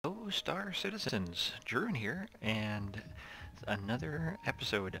Star Citizens, Drew in here, and another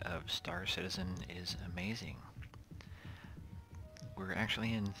episode of Star Citizen is amazing. We're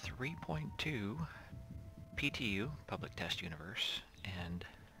actually in 3.2 PTU, Public Test Universe, and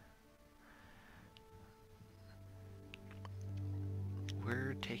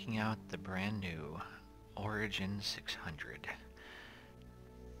we're taking out the brand new Origin 600.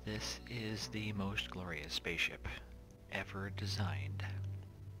 This is the most glorious spaceship ever designed.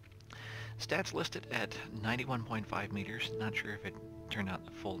 Stats listed at 91.5 meters. Not sure if it turned out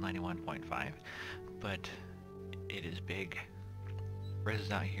the full 91.5, but it is big. Res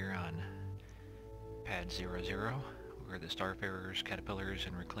is out here on pad 00, where the Starfarers, Caterpillars,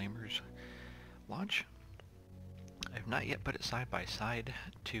 and Reclaimers launch. I've not yet put it side by side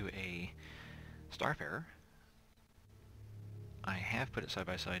to a Starfarer. I have put it side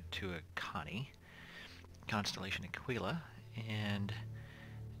by side to a Connie, Constellation Aquila, and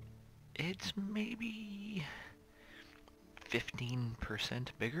it's maybe 15%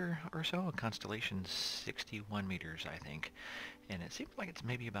 bigger or so. A Constellation's 61 meters, I think, and it seems like it's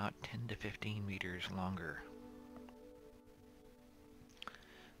maybe about 10 to 15 meters longer.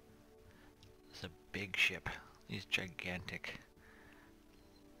 It's a big ship. These gigantic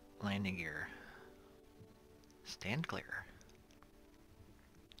landing gear. Stand clear.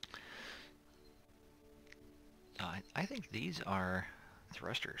 I think these are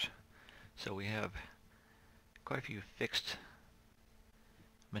thrusters. So we have quite a few fixed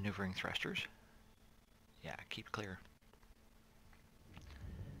maneuvering thrusters. Yeah, keep clear.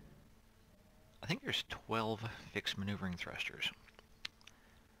 I think there's 12 fixed maneuvering thrusters.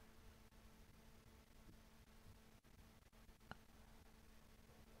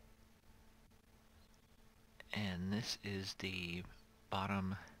 And this is the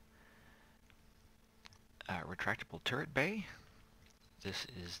bottom retractable turret bay. This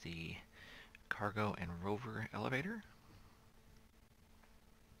is the cargo and rover elevator.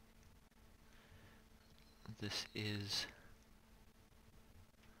 This is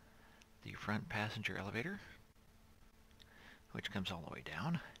the front passenger elevator, which comes all the way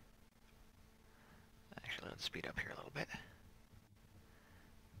down. Actually, let's speed up here a little bit.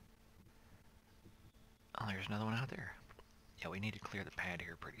 Oh, there's another one out there. Yeah, we need to clear the pad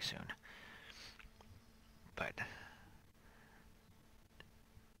here pretty soon. But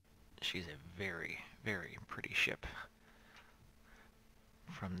she's a very, very pretty ship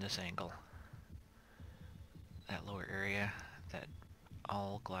from this angle. That lower area, that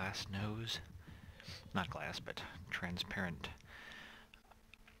all glass nose, not glass, but transparent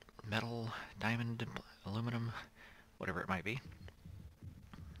metal, diamond, aluminum, whatever it might be.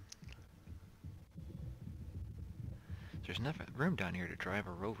 There's enough room down here to drive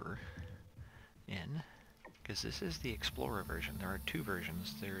a rover in, because this is the Explorer version. There are two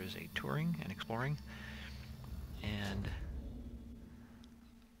versions. There is a touring and exploring, and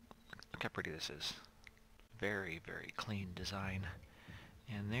look how pretty this is. Very, very clean design,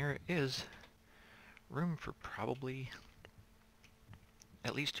 and there is room for probably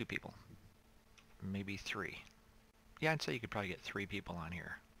at least two people, maybe three. Yeah, I'd say you could probably get 3 people on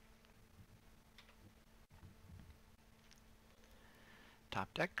here.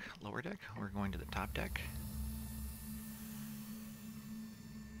 Top deck, lower deck. We're going to the top deck.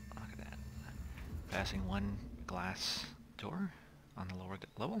 Look at that. Passing one glass door on the lower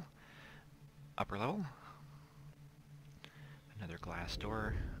level. Upper level. Another glass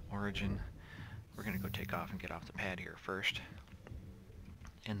door. Origin. We're going to go take off and get off the pad here first.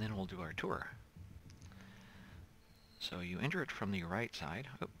 And then we'll do our tour. So you enter it from the right side.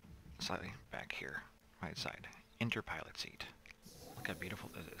 Oh, slightly back here. Right side. Enter pilot seat. Look how beautiful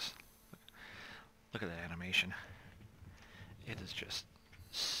this is. Look at that animation. It is just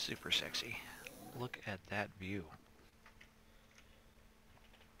super sexy. Look at that view.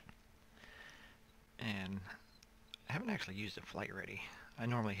 And I haven't actually used the flight ready. I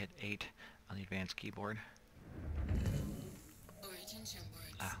normally hit 8 on the advanced keyboard.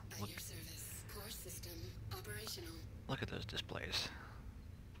 Look at those displays.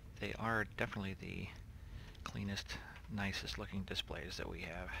 They are definitely the cleanest, nicest looking displays that we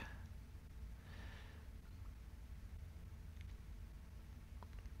have.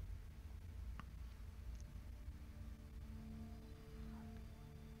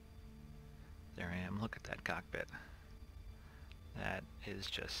 There I am. Look at that cockpit. That is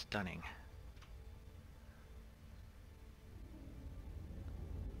just stunning.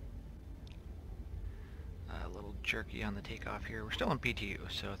 A little jerky on the takeoff here. We're still in PTU,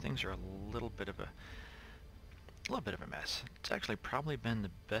 so things are a little bit of a mess. It's actually probably been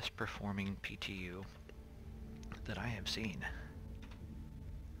the best performing PTU that I have seen.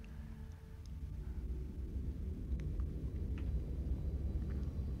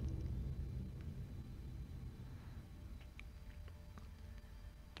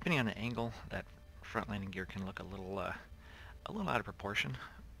 Depending on the angle, that front landing gear can look a little out of proportion,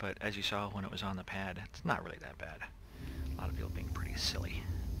 but as you saw when it was on the pad, it's not really that bad. A lot of people being pretty silly.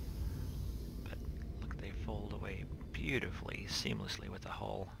 But look, they fold away beautifully, seamlessly with the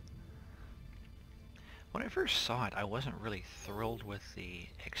hull. When I first saw it, I wasn't really thrilled with the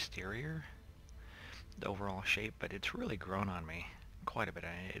exterior, the overall shape, but it's really grown on me quite a bit.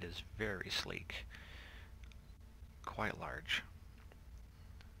 It is very sleek, quite large.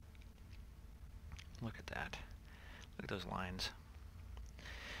 Look at that. Look at those lines.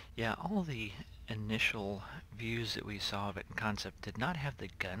 Yeah, all the initial views that we saw of it in concept did not have the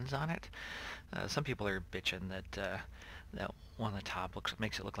guns on it. Some people are bitching that that one on the top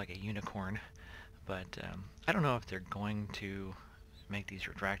makes it look like a unicorn, but I don't know if they're going to make these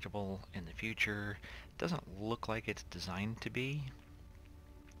retractable in the future. It doesn't look like it's designed to be.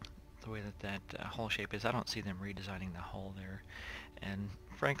 The way that hull shape is, I don't see them redesigning the hull there, and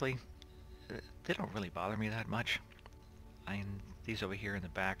frankly, they don't really bother me that much. I mean, these over here in the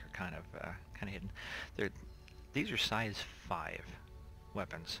back are kind of hidden. These are size 5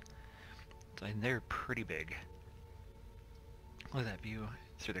 weapons, and they're pretty big. Look at that view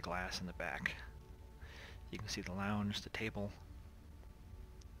through the glass in the back. You can see the lounge, the table.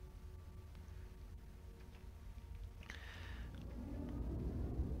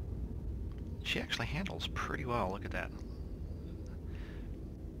 She actually handles pretty well, look at that.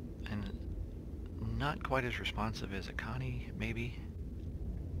 And not quite as responsive as a Connie, maybe.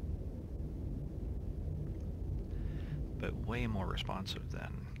 But way more responsive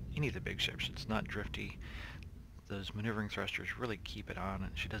than any of the big ships. It's not drifty. Those maneuvering thrusters really keep it on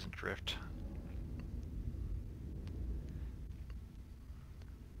and she doesn't drift.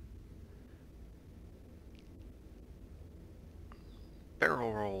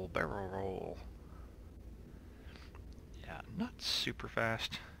 Barrel roll, barrel roll. Yeah, not super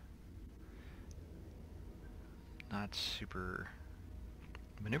fast. Not super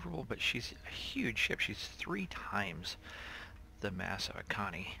maneuverable, but she's a huge ship. She's 3 times the mass of a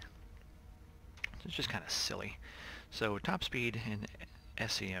Connie. It's just kind of silly. So top speed in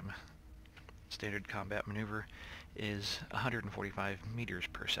SCM, standard combat maneuver, is 145 meters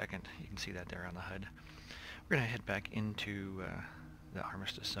per second. You can see that there on the HUD. We're going to head back into the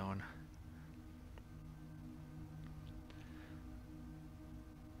Armistice Zone.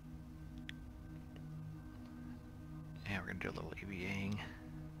 And we're going to do a little AVAing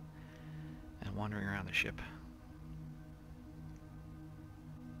and wandering around the ship.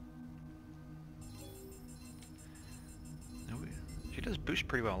 She does boost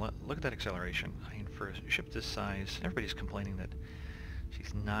pretty well. Look at that acceleration. I mean, for a ship this size, everybody's complaining that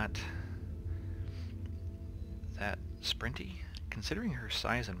she's not that sprinty. Considering her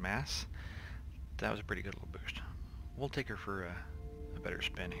size and mass, that was a pretty good little boost. We'll take her for a better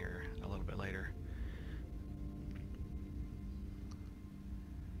spin here a little bit later.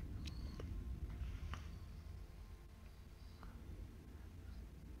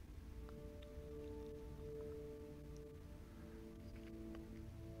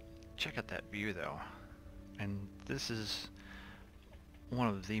 Check out that view though, and this is one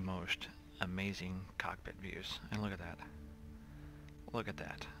of the most amazing cockpit views. And look at that. Look at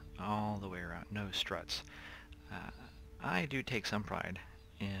that. All the way around. No struts. I do take some pride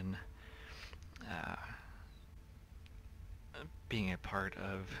in being a part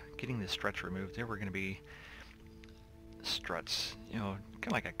of getting the struts removed. There were going to be struts, you know, kind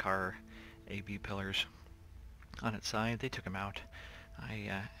of like a car, A-B pillars on its side. They took them out.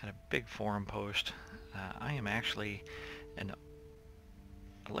 I had a big forum post. I am actually a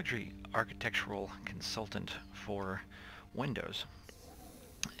luxury architectural consultant for Windows,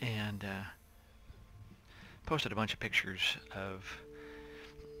 and posted a bunch of pictures of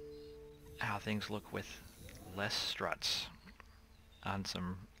how things look with less struts on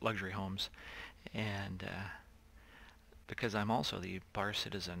some luxury homes. And because I'm also the Bar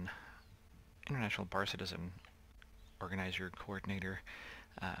Citizen, International Bar Citizen organizer, coordinator,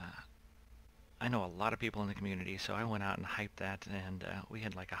 I know a lot of people in the community, so I went out and hyped that, and we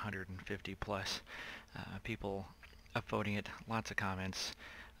had like 150 plus people upvoting it, lots of comments.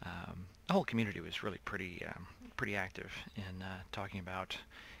 The whole community was really pretty active in talking about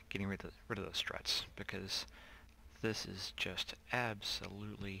getting rid of those struts, because this is just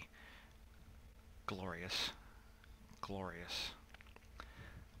absolutely glorious. Glorious.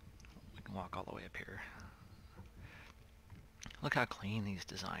 We can walk all the way up here. Look how clean these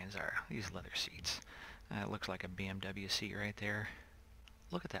designs are, these leather seats. It looks like a BMW seat right there.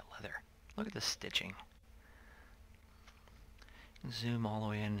 Look at that leather. Look at the stitching. Zoom all the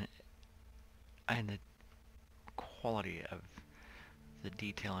way in, and the quality of the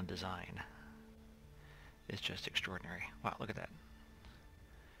detail and design is just extraordinary. Wow, look at that.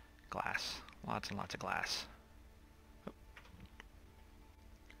 Glass. Lots and lots of glass. Oh.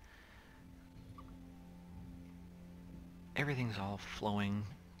 Everything's all flowing.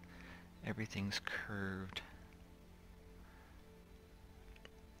 Everything's curved.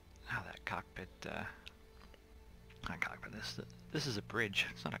 Oh, that cockpit, not cockpit, this is a bridge.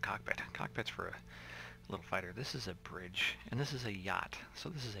 It's not a cockpit. Cockpit's for a little fighter. This is a bridge, and this is a yacht. So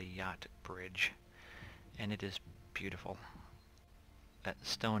this is a yacht bridge, and it is beautiful. That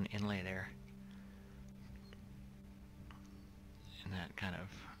stone inlay there, and that kind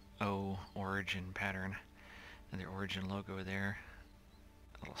of O origin pattern, and their origin logo there.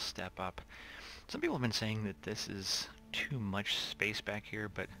 A little step up. Some people have been saying that this is too much space back here,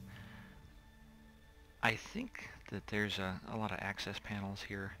 but I think that there's a lot of access panels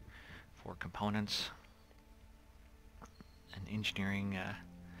here for components and engineering.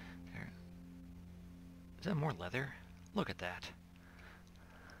 There. Is that more leather? Look at that.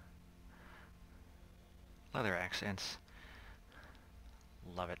 Leather accents.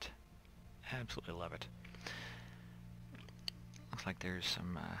 Love it. Absolutely love it. Looks like there's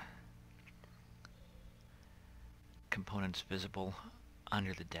some components visible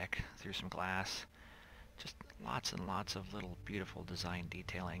under the deck through some glass. Just lots and lots of little beautiful design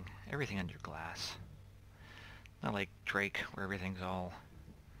detailing. Everything under glass. Not like Drake, where everything's all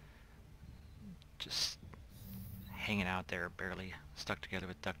just hanging out there, barely stuck together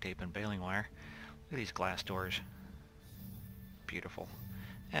with duct tape and baling wire. Look at these glass doors. Beautiful.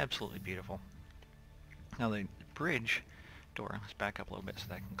 Absolutely beautiful. Now the bridge door, let's back up a little bit so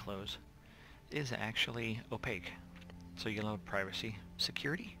that can close, is actually opaque. So you get a little privacy.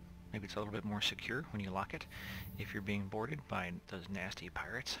 Security, maybe it's a little bit more secure when you lock it if you're being boarded by those nasty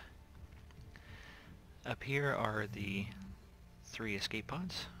pirates. Up here are the 3 escape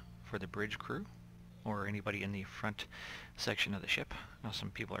pods for the bridge crew or anybody in the front section of the ship. Now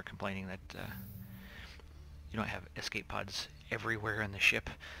some people are complaining that you don't have escape pods everywhere in the ship.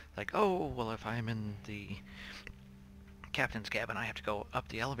 Like, oh, well, if I'm in the captain's cabin, I have to go up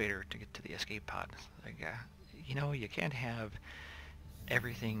the elevator to get to the escape pod. Like, you know, you can't have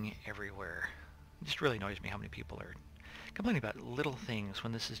everything everywhere. It just really annoys me how many people are complaining about little things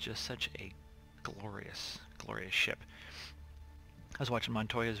when this is just such a glorious, glorious ship. I was watching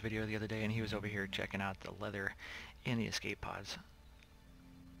Montoya's video the other day, and he was over here checking out the leather in the escape pods.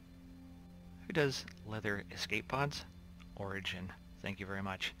 Who does leather escape pods? Origin. Thank you very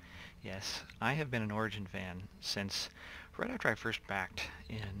much. Yes, I have been an Origin fan since right after I first backed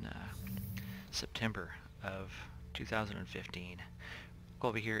in September of 2015. Go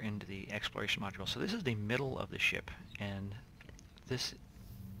over here into the exploration module. So this is the middle of the ship, and this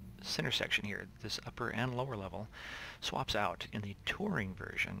center section here, this upper and lower level, swaps out in the touring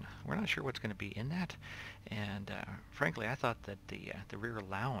version. We're not sure what's going to be in that, and frankly I thought that the rear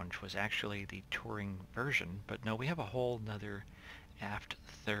lounge was actually the touring version, but no, we have a whole nother aft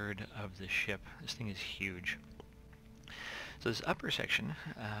third of the ship. This thing is huge. So this upper section,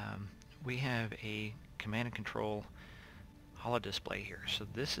 we have a command and control holodisplay here. So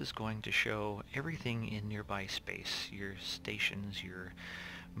this is going to show everything in nearby space, your stations, your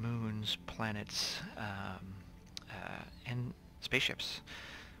moons, planets, and spaceships.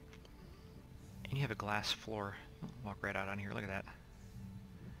 And you have a glass floor. Walk right out on here. Look at that.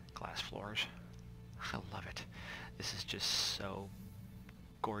 Glass floors. I love it. This is just so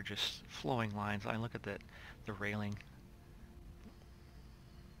gorgeous. Flowing lines. I look at that, the railing.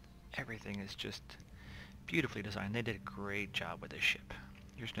 Everything is just beautifully designed. They did a great job with this ship.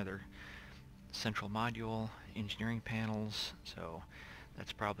 Here's another central module, engineering panels. So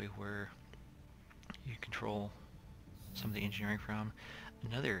that's probably where you control some of the engineering from.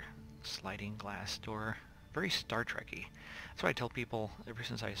 Another sliding glass door. Very Star Trek-y. That's what I tell people ever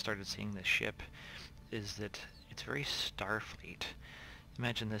since I started seeing this ship, is that it's very Starfleet.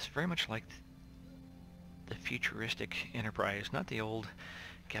 Imagine this, very much like the futuristic Enterprise, not the old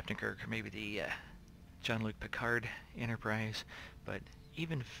Captain Kirk or maybe the Jean-Luc Picard Enterprise, but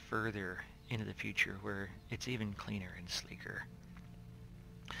even further into the future where it's even cleaner and sleeker.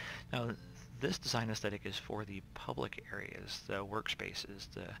 Now, this design aesthetic is for the public areas, the workspaces,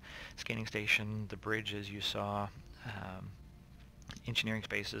 the scanning station, the bridge as you saw, engineering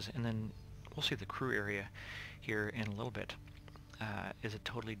spaces, and then we'll see the crew area here in a little bit. Is a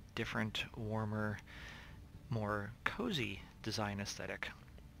totally different, warmer, more cozy design aesthetic.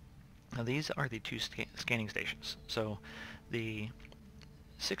 Now these are the 2 scanning stations. So the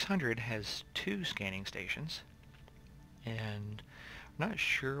 600 has 2 scanning stations, and Not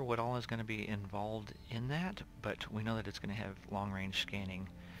sure what all is going to be involved in that, but we know that it's going to have long-range scanning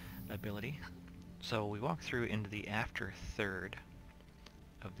ability. So we walk through into the after third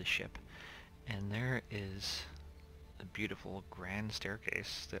of the ship, and there is a beautiful grand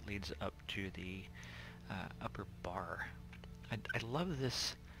staircase that leads up to the upper bar. I love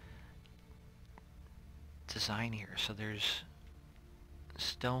this design here. So there's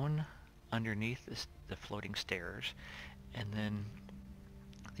stone underneath the floating stairs, and then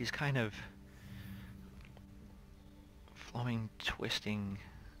these kind of flowing, twisting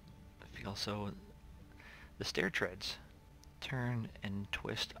feel. So the stair treads turn and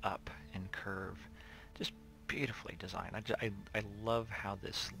twist up and curve. Just beautifully designed. I love how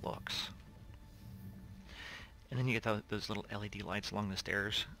this looks. And then you get those little LED lights along the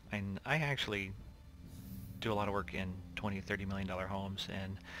stairs. And I actually do a lot of work in $20, $30 million homes,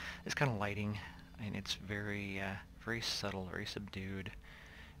 and this kind of lighting, and it's very, very subtle, very subdued,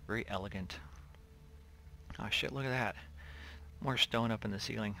 very elegant. Oh shit, look at that. More stone up in the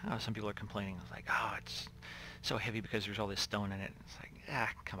ceiling. Oh, some people are complaining. I was like, oh, it's so heavy because there's all this stone in it. It's like, ah,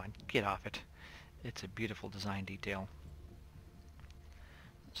 come on, get off it. It's a beautiful design detail.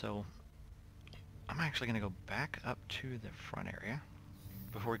 So I'm actually going to go back up to the front area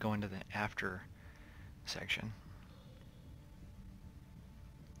before we go into the after section.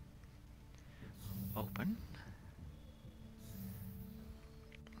 Open.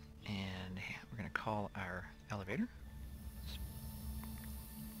 And we're going to call our elevator.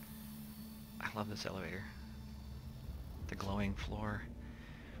 I love this elevator. The glowing floor.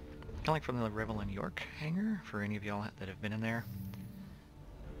 Kind of like from the Revel in York hangar, for any of y'all that have been in there.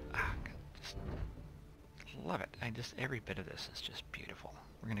 Ah, just love it. Every bit of this is just beautiful.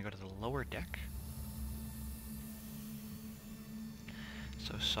 We're going to go to the lower deck.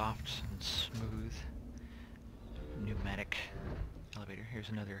 So soft and smooth, pneumatic elevator. Here's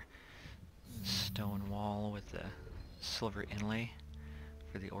another stone wall with the silver inlay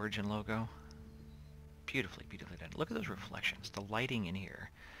for the Origin logo. Beautifully, beautifully done. Look at those reflections. The lighting in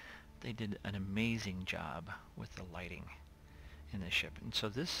here. They did an amazing job with the lighting in the ship. And so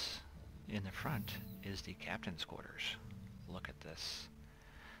this, in the front, is the captain's quarters. Look at this.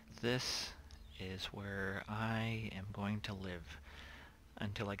 This is where I am going to live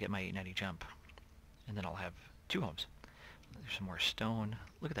until I get my 890 jump. And then I'll have 2 homes. There's some more stone.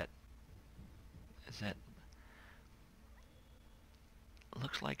 Look at that.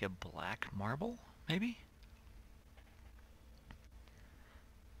 Looks like a black marble, maybe?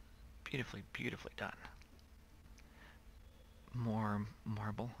 Beautifully, beautifully done. More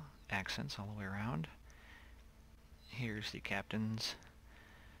marble accents all the way around. Here's the captain's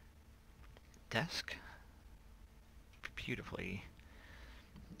desk. Beautifully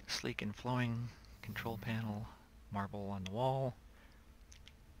sleek and flowing. Control panel, marble on the wall.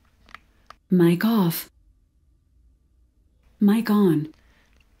 Mic off. Mic on.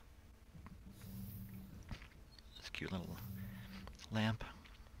 This cute little lamp.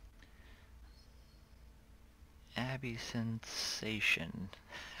 Abby Sensation.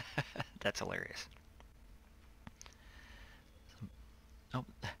 That's hilarious. Oh,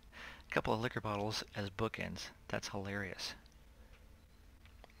 a couple of liquor bottles as bookends. That's hilarious.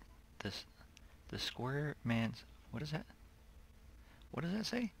 The square man's... What is that? What does that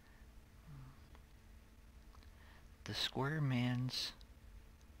say? The square man's...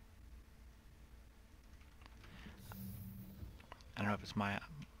 I don't know if it's my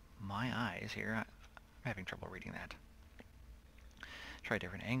eyes here. I'm having trouble reading that. Try a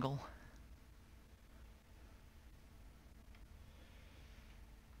different angle.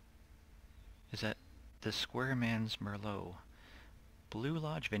 Is that the Square Man's Merlot? Blue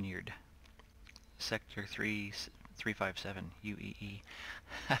Lodge Vineyard. Sector 357 UEE.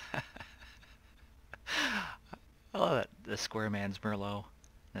 I love it. The Square Man's Merlot.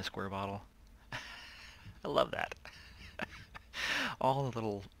 The square bottle. I love that. All the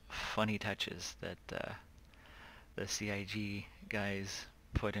little funny touches that the CIG guys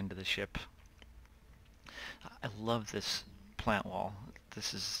put into the ship. I love this plant wall.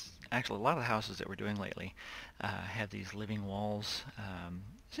 This is actually a lot of the houses that we're doing lately have these living walls.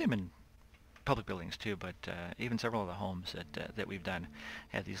 Same in public buildings too, but even several of the homes that we've done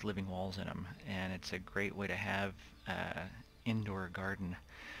have these living walls in them, and it's a great way to have indoor garden.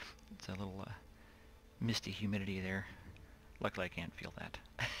 It's a little misty humidity there. Luckily I can't feel that.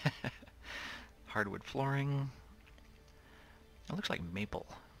 Hardwood flooring. It looks like maple.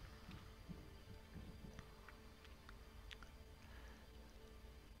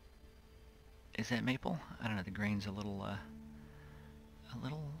 Is that maple? I don't know, the grain's a little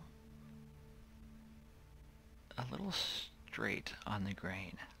straight on the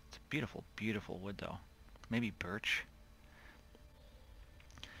grain. It's a beautiful, beautiful wood though. Maybe birch.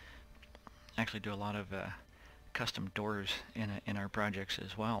 Actually do a lot of custom doors in our projects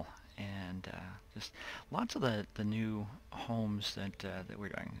as well, and just lots of the new homes that we're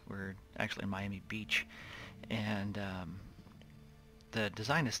doing. We're actually in Miami Beach, and the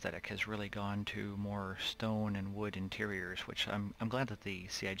design aesthetic has really gone to more stone and wood interiors, which I'm glad that the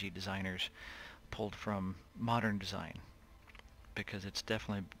CIG designers pulled from modern design, because it's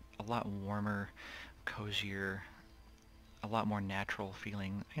definitely a lot warmer, cozier, a lot more natural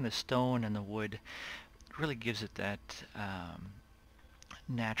feeling. And the stone and the wood really gives it that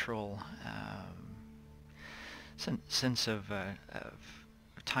natural sense of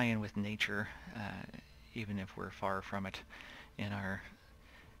tie-in with nature, even if we're far from it in our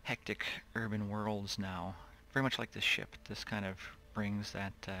hectic urban worlds now. Very much like this ship, this kind of brings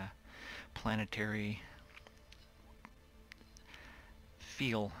that planetary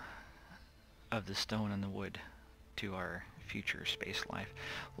feel of the stone and the wood to our future space life.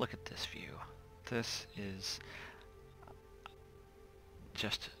 Look at this view. This is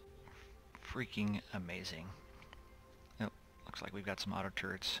just freaking amazing. Oh, looks like we've got some auto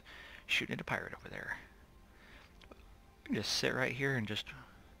turrets shooting at a pirate over there. We can just sit right here and just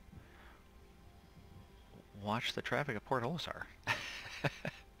watch the traffic at Port Olisar.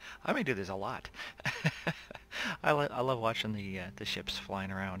 I may do this a lot. I love watching the ships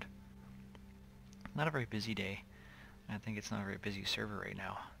flying around. Not a very busy day. I think it's not a very busy server right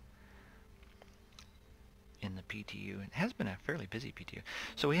now in the PTU. It has been a fairly busy PTU.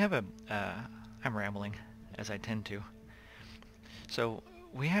 So we have I'm rambling, as I tend to. So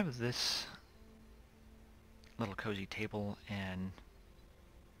we have this little cozy table and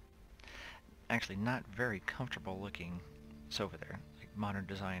actually not very comfortable looking sofa there. Like, modern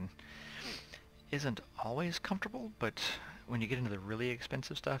design isn't always comfortable, but when you get into the really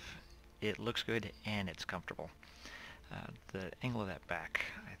expensive stuff, it looks good and it's comfortable. The angle of that back,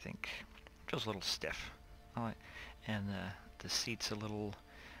 I think, feels a little stiff, and the seat's a little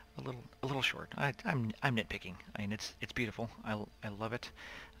short. I'm nitpicking. I mean, it's beautiful. I love it.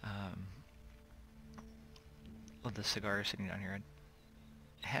 Love the cigars sitting down here.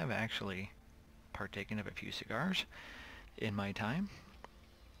 I have actually partaken of a few cigars in my time.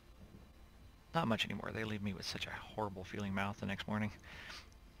 Not much anymore. They leave me with such a horrible feeling mouth the next morning.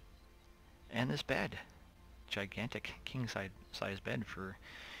 And this bed. Gigantic king-size bed for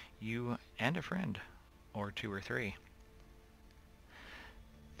you and a friend, or two or three.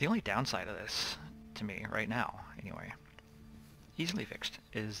 The only downside of this, to me, right now, anyway, easily fixed,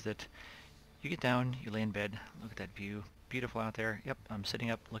 is that you get down, you lay in bed, look at that view, beautiful out there. Yep, I'm sitting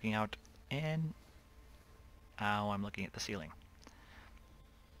up, looking out, and ow, I'm looking at the ceiling.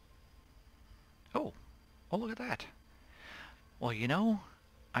 Oh, look at that. Well, you know,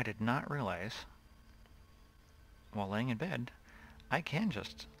 I did not realize, while laying in bed, I can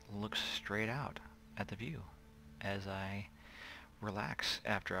just look straight out at the view as I relax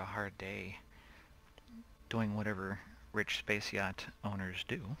after a hard day doing whatever rich space yacht owners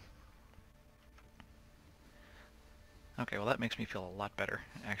do. Okay, well that makes me feel a lot better,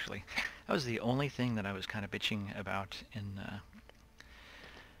 actually. That was the only thing that I was kind of bitching about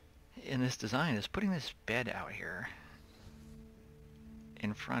in this design, is putting this bed out here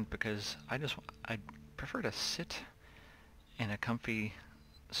in front, because I prefer to sit in a comfy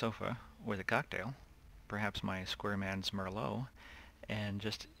sofa with a cocktail, perhaps my Square Man's Merlot, and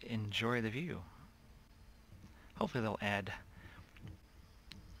just enjoy the view. Hopefully they'll add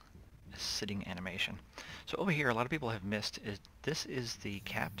a sitting animation. So over here, a lot of people have missed is this is the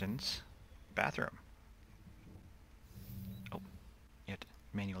captain's bathroom. Oh, you have to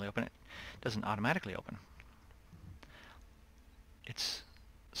manually open it. It doesn't automatically open. It's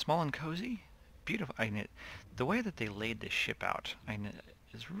small and cozy, beautiful. I mean, the way that they laid this ship out, I mean,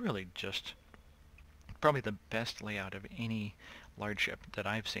 is really just probably the best layout of any large ship that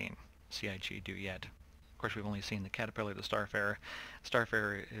I've seen CIG do yet. Of course, we've only seen the Caterpillar, the Starfarer.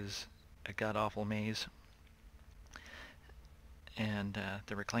 Starfarer is a god-awful maze, and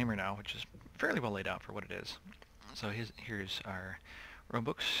the Reclaimer now, which is fairly well laid out for what it is. So here's our room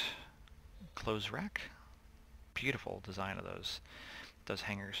books, clothes rack. Beautiful design of those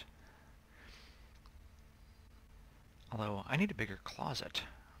hangers. Although I need a bigger closet.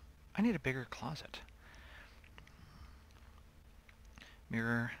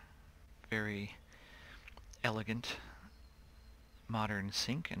 Mirror, very elegant, modern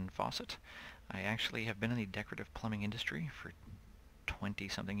sink and faucet. I actually have been in the decorative plumbing industry for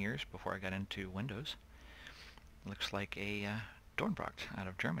 20-something years before I got into Windows. Looks like a Dornbracht out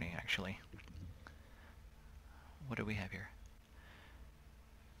of Germany, actually. What do we have here?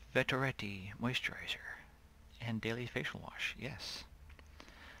 Vetoretti moisturizer and daily facial wash. Yes.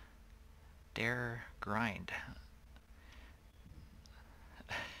 Dare grind.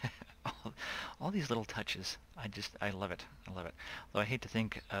 all these little touches. I love it. I love it. Though I hate to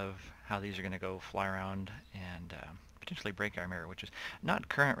think of how these are going to go fly around and potentially break our mirror, which is not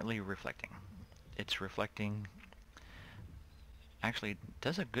currently reflecting. It's reflecting, actually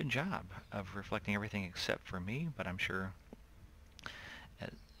does a good job of reflecting everything except for me, but I'm sure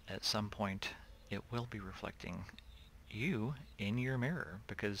at some point it will be reflecting you in your mirror,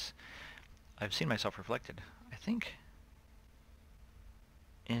 because I've seen myself reflected, I think,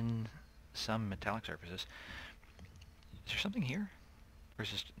 in some metallic surfaces. Is there something here? Or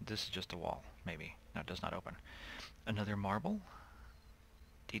is this is just a wall, maybe? No, it does not open. Another marble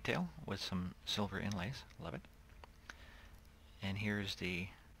detail with some silver inlays. Love it. And here's the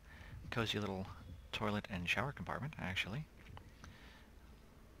cozy little toilet and shower compartment, actually.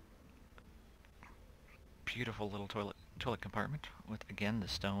 Beautiful little toilet compartment with, again, the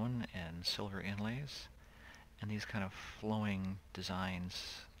stone and silver inlays and these kind of flowing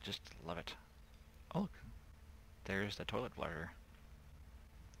designs. Just love it. Oh, look, there's the toilet flusher.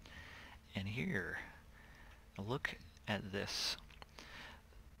 And here, look at this.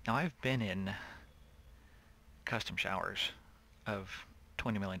 Now, I've been in custom showers of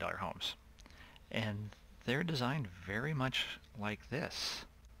 $20 million homes, and they're designed very much like this.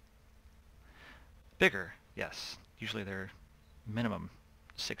 Bigger, yes. Usually they're minimum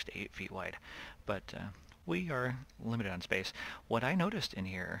 6 to 8 feet wide, but we are limited on space. What I noticed in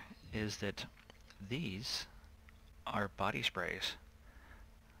here is that these are body sprays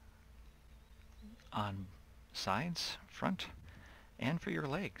on sides, front, and for your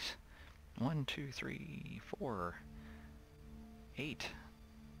legs. 1, 2, 3, 4, 8,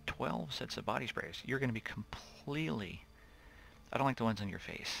 12 sets of body sprays. You're going to be completely... I don't like the ones on your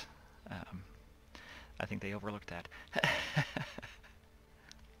face. I think they overlooked that.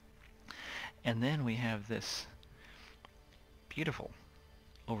 And then we have this beautiful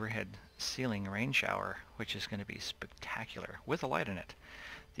overhead ceiling rain shower, which is going to be spectacular with a light in it.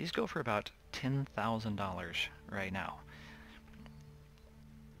 These go for about $10,000 right now,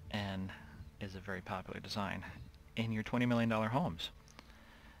 and is a very popular design in your $20 million homes.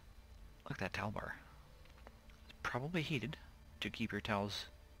 Look at that towel bar. It's probably heated to keep your towels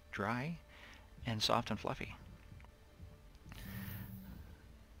dry and soft and fluffy.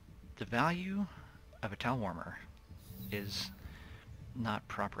 The value of a towel warmer is not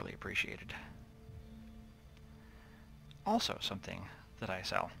properly appreciated. Also something that I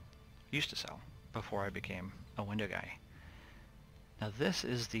used to sell, before I became a window guy. Now this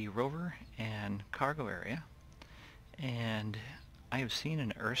is the rover and cargo area, and I have seen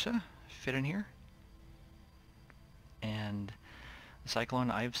an Ursa fit in here, and the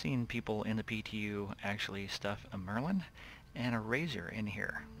Cyclone, I've seen people in the PTU actually stuff a Merlin and a Razor in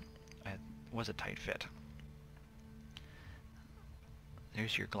here. It was a tight fit.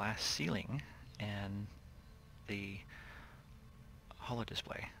 There's your glass ceiling and the holo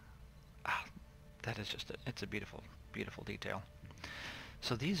display. Ah, that is just it's a beautiful, beautiful detail.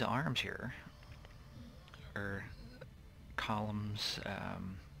 So these arms here are columns.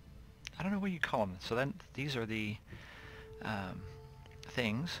 I don't know what you call them. So then these are the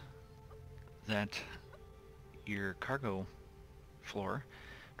things that your cargo floor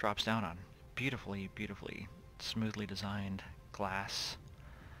drops down on. Beautifully, beautifully, smoothly designed glass.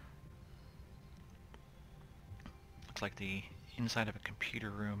 Looks like the inside of a computer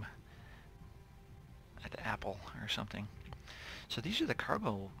room at Apple or something. So these are the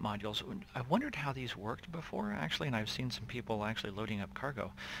cargo modules. I wondered how these worked before, actually, and I've seen some people actually loading up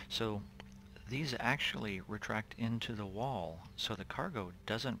cargo. So these actually retract into the wall, so the cargo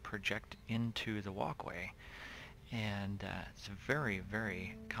doesn't project into the walkway. And it's a very,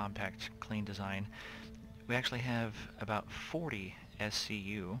 very compact, clean design. We actually have about 40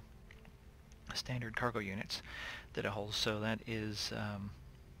 SCU, standard cargo units, that it holds, so that is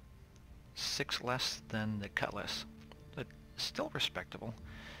 6 less than the Cutlass, but still respectable.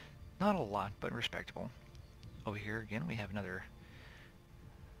 Not a lot, but respectable. Over here again we have another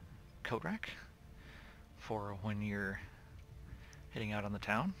coat rack for when you're heading out on the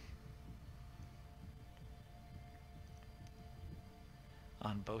town.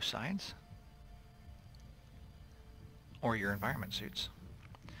 On both sides, or your environment suits.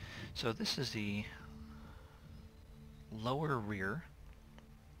 So this is the lower rear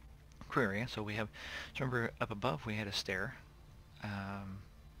crew area. So we have, so remember up above we had a stair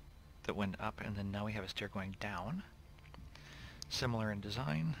that went up, and then now we have a stair going down. Similar in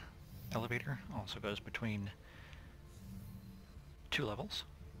design. Elevator also goes between 2 levels.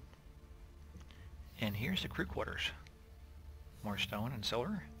 And here's the crew quarters. More stone and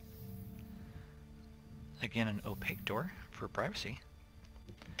silver. Again, an opaque door for privacy.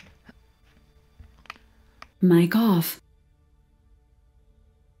 Mic off.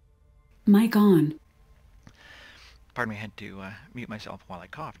 Mic on. Pardon me, I had to mute myself while I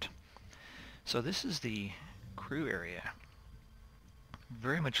coughed. So this is the crew area.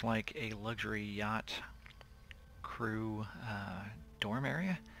 Very much like a luxury yacht crew dorm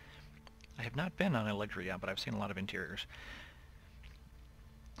area. I have not been on a luxury yacht, but I've seen a lot of interiors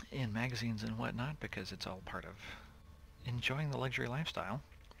in magazines and whatnot because it's all part of enjoying the luxury lifestyle.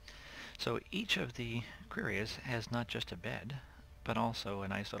 So each of the crew areas has not just a bed, but also a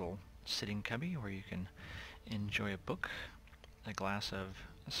nice little sitting cubby where you can enjoy a book, a glass of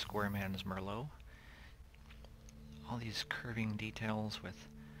Square Man's Merlot. All these curving details with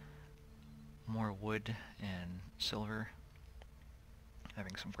more wood and silver.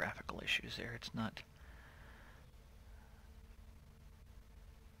 Having some graphical issues there. It's not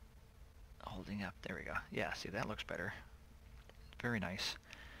holding up. There we go. Yeah, see, that looks better. Very nice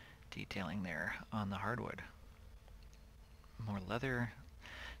detailing there on the hardwood. More leather.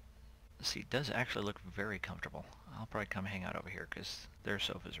 The seat does actually look very comfortable. I'll probably come hang out over here because their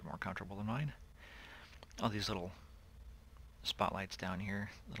sofas are more comfortable than mine. All these little spotlights down here,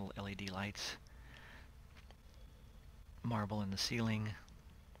 little LED lights. Marble in the ceiling.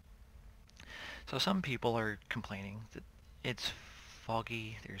 So some people are complaining that it's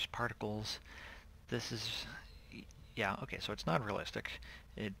foggy, there's particles. This is, yeah, okay, so it's not realistic.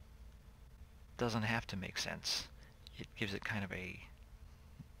 It doesn't have to make sense. It gives it kind of a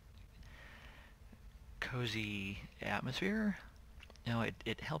cozy atmosphere. You know,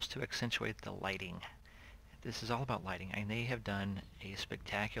 it helps to accentuate the lighting. This is all about lighting, and they have done a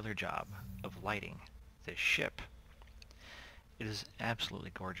spectacular job of lighting this ship. It is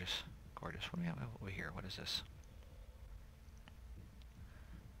absolutely gorgeous. Gorgeous. What do we have over here? What is this?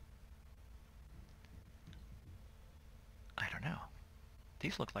 I don't know.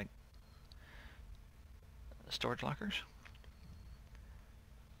 These look like storage lockers?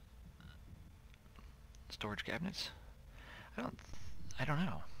 Storage cabinets? I don't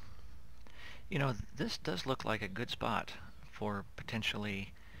know. You know, this does look like a good spot for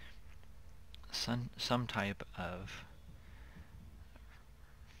potentially some type of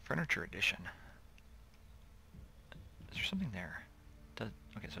furniture addition. Is there something there?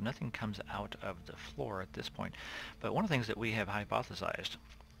 Okay, so nothing comes out of the floor at this point. But one of the things that we have hypothesized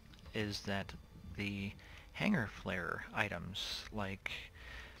is that the hanger flare items like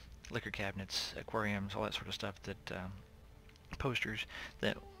liquor cabinets, aquariums, all that sort of stuff, that posters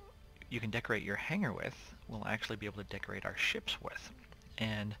that you can decorate your hangar with will actually be able to decorate our ships with.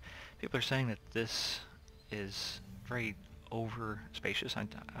 And people are saying that this is very over spacious. I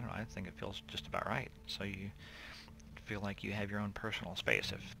don't know, I think it feels just about right. So you feel like you have your own personal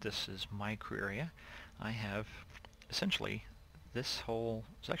space. If this is my crew area, I have essentially this whole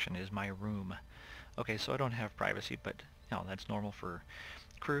section is my room. Okay, so I don't have privacy, but you know, that's normal for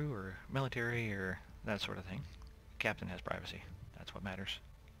crew or military or that sort of thing. Captain has privacy. That's what matters.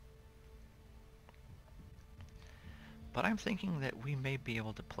 But I'm thinking that we may be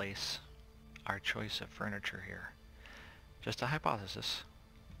able to place our choice of furniture here. Just a hypothesis.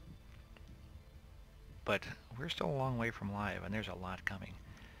 But we're still a long way from live, and there's a lot coming.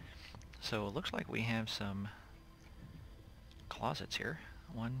 So it looks like we have some closets here.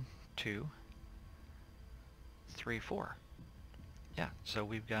 1, 2, 3, 4. Yeah, so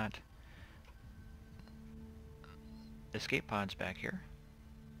we've got escape pods back here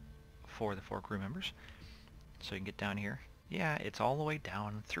for the 4 crew members. So you can get down here. Yeah, it's all the way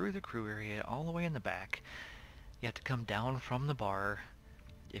down through the crew area, all the way in the back. You have to come down from the bar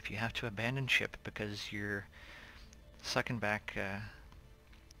if you have to abandon ship because you're sucking back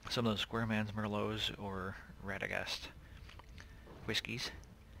some of those Square Man's Merlots or Radagast whiskeys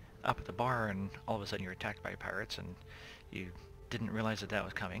up at the bar, and all of a sudden you're attacked by pirates and you didn't realize that that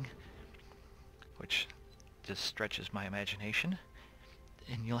was coming, which just stretches my imagination.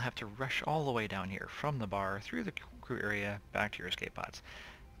 And you'll have to rush all the way down here from the bar through the crew area back to your escape pods.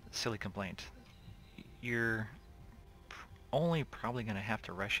 Silly complaint. You're only probably going to have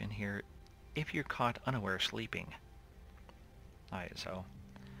to rush in here if you're caught unaware sleeping. Alright, so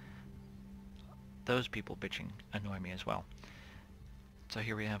those people bitching annoy me as well. So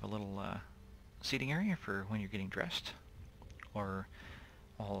here we have a little seating area for when you're getting dressed, or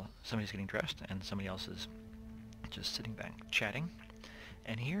while somebody's getting dressed and somebody else is just sitting back chatting.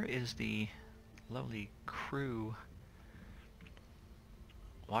 And here is the lovely crew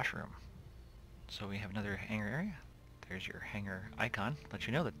washroom. So we have another hangar area. There's your hangar icon. Let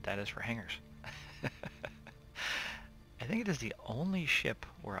you know that that is for hangars. I think it is the only ship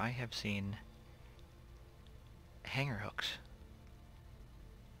where I have seen hanger hooks.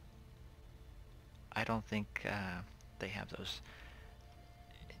 I don't think they have those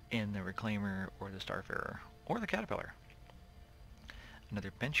in the Reclaimer or the Starfarer or the Caterpillar.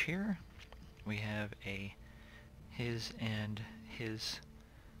 Another bench here. We have a his and his.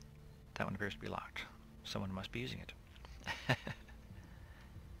 That one appears to be locked. Someone must be using it.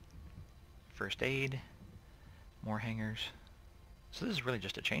 First aid. More hangers. So this is really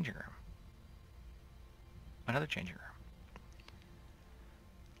just a changing room. Another changing room.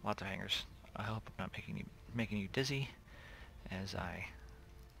 Lots of hangers. I hope I'm not making you dizzy as I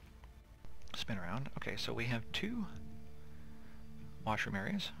spin around. Okay, so we have 2 washroom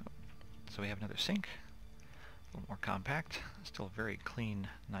areas. So we have another sink. A little more compact. Still a very clean,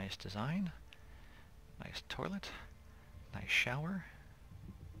 nice design. Nice toilet. Nice shower.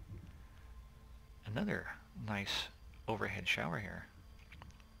 Another nice overhead shower here.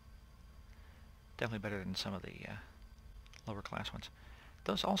 Definitely better than some of the lower class ones.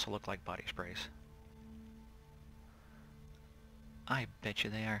 Those also look like body sprays. I bet you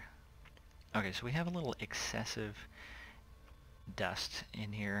they are. Okay, so we have a little excessive dust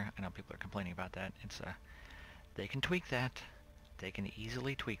in here. I know people are complaining about that. It's they can tweak that. They can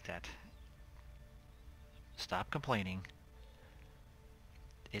easily tweak that. Stop complaining.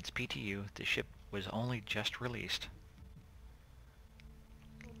 It's PTU. The ship was only just released.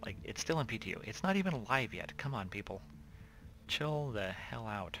 Like, it's still in PTU. It's not even live yet. Come on, people. Chill the hell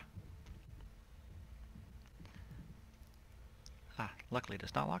out. Ah, luckily it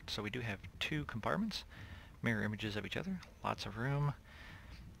is not locked, so we do have 2 compartments. Mirror images of each other. Lots of room.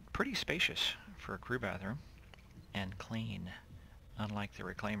 Pretty spacious for a crew bathroom. And clean. Unlike the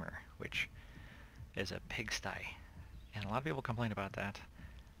Reclaimer, which is a pigsty. And a lot of people complain about that.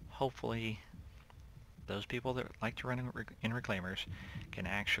 Hopefully those people that like to run in Reclaimers can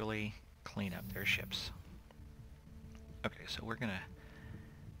actually clean up their ships. Okay, so we're gonna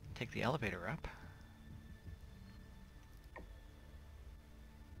take the elevator up.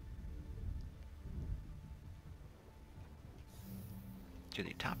 To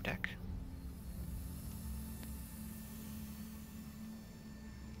the top deck.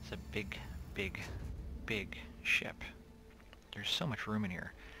 It's a big, big, big ship. There's so much room in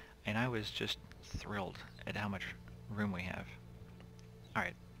here. And I was just thrilled at how much room we have.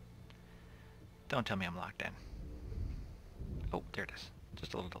 Alright. Don't tell me I'm locked in. Oh, there it is.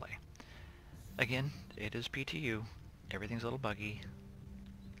 Just a little delay. Again, it is PTU. Everything's a little buggy.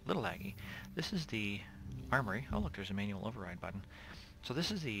 Little laggy. This is the armory. Oh look, there's a manual override button. So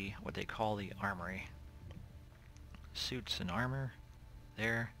this is the what they call the armory. Suits and armor.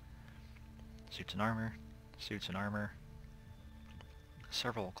 There. Suits and armor. Suits and armor.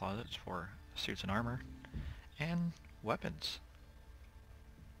 Several closets for suits and armor. And weapons.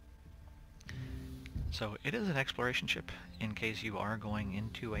 So it is an exploration ship in case you are going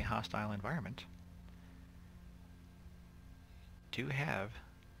into a hostile environment. Do have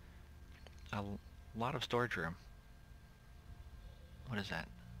a lot of storage room. What is that?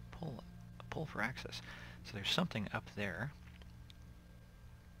 Pull for access. So there's something up there.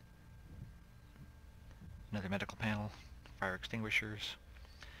 Another medical panel, fire extinguishers,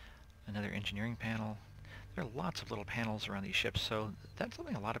 another engineering panel. There are lots of little panels around these ships, so that's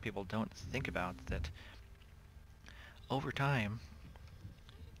something a lot of people don't think about, that over time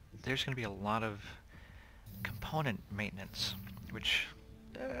there's going to be a lot of component maintenance, which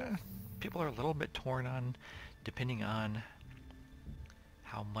people are a little bit torn on, depending on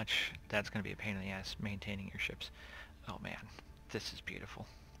how much that's going to be a pain in the ass maintaining your ships. Oh man, this is beautiful.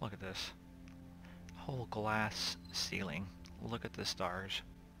 Look at this. Whole glass ceiling. Look at the stars.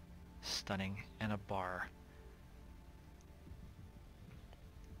 Stunning. And a bar.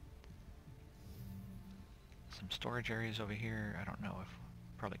 Some storage areas over here. I don't know if...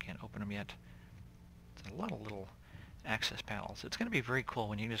 Probably can't open them yet. It's a lot of little access panels. It's going to be very cool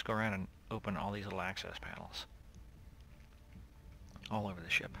when you just go around and open all these little access panels. All over the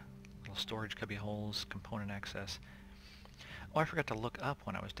ship. Little storage cubby holes, component access. Oh, I forgot to look up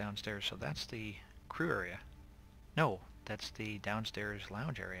when I was downstairs, so that's the crew area. No, that's the downstairs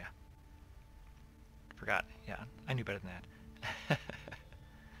lounge area. Forgot. Yeah, I knew better than that.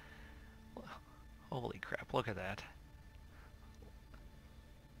 Holy crap, look at that.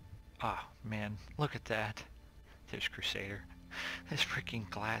 Ah, man, look at that. There's Crusader. This freaking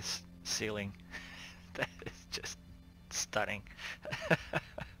glass ceiling. That is just stunning.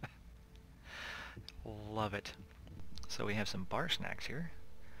 Love it. So we have some bar snacks here.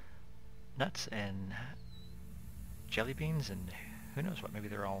 Nuts and jelly beans and who knows what. Maybe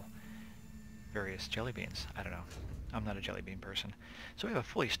they're all various jelly beans. I don't know. I'm not a jelly bean person. So we have a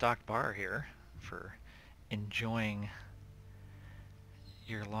fully stocked bar here for enjoying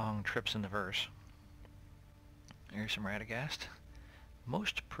your long trips in the verse. Here's some Radagast.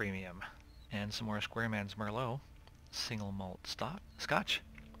 Most premium. And some more Squareman's Merlot. Single malt scotch.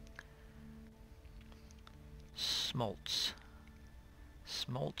 Smoltz.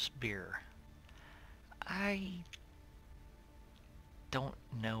 Smoltz beer. I don't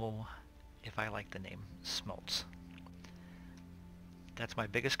know if I like the name Smoltz. That's my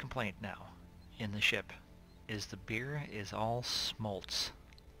biggest complaint now in the ship, is the beer is all smoltz.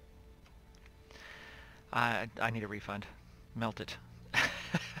 I need a refund. Melt it.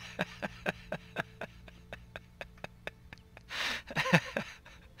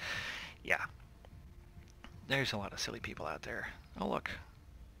 Yeah. There's a lot of silly people out there. Oh look.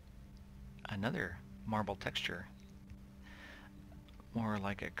 Another marble texture. More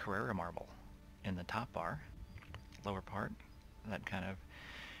like a Carrera marble in the top bar. Lower part. That kind of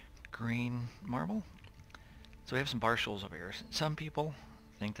green marble. So we have some bar stools over here. Some people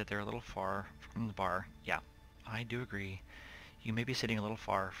think that they're a little far from the bar. Yeah, I do agree. You may be sitting a little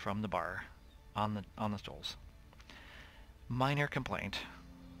far from the bar on the stools. Minor complaint.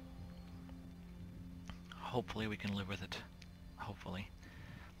 Hopefully we can live with it. Hopefully.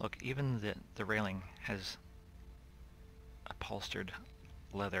 Look, even the railing has upholstered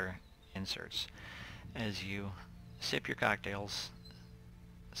leather inserts. As you sip your cocktails,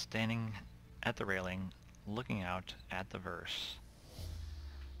 standing at the railing, looking out at the verse.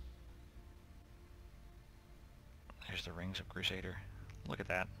 There's the rings of Crusader. Look at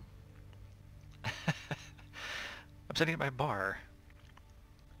that. I'm sitting at my bar.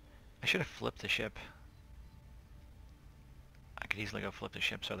 I should have flipped the ship. I could easily go flip the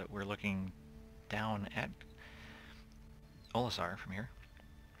ship so that we're looking down at Olisar from here.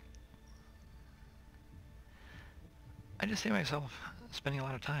 I just see myself spending a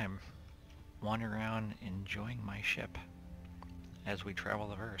lot of time wandering around enjoying my ship as we travel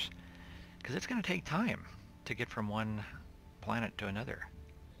the verse. Because it's going to take time to get from one planet to another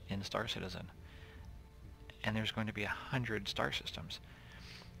in Star Citizen. And there's going to be 100 star systems.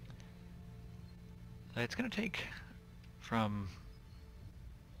 It's going to take from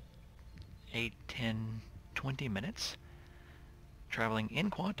 8, 10, 20 minutes traveling in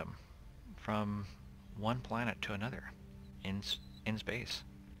quantum from one planet to another in space.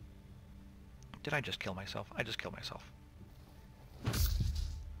 Did I just kill myself? I just killed myself.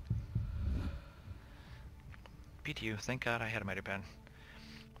 PTU, thank God I had a mighty pen.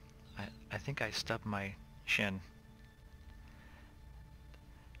 I think I stubbed my shin.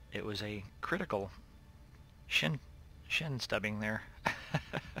 It was a critical shin stubbing there.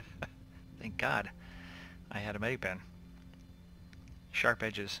 Thank God I had a mighty pen. Sharp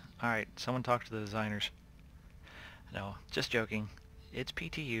edges. Alright, someone talk to the designers. No, just joking. It's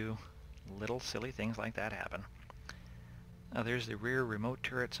PTU. Little silly things like that happen. Now there's the rear remote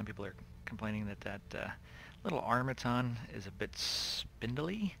turret. Some people are complaining that that little arm it's on is a bit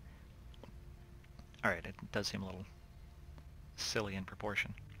spindly. Alright, it does seem a little silly in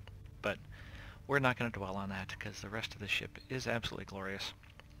proportion. But we're not going to dwell on that because the rest of the ship is absolutely glorious.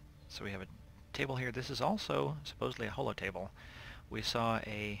 So we have a table here. This is also supposedly a holo table. We saw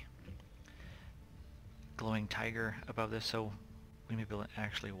a glowing tiger above this, so we may be able to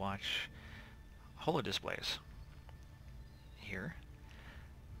actually watch holo displays here.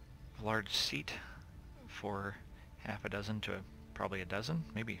 A large seat for half a dozen to probably a dozen,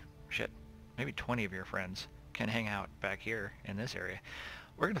 maybe 20 of your friends can hang out back here in this area.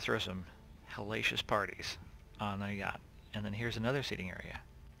 We're going to throw some hellacious parties on the yacht. And then here's another seating area.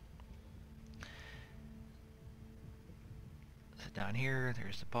 So down here,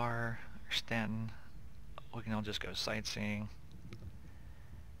 there's the bar, or Stanton. We can all just go sightseeing,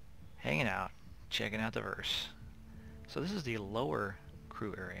 hanging out, checking out the verse. So this is the lower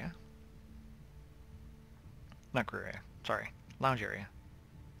crew area. Not crew area, sorry, lounge area.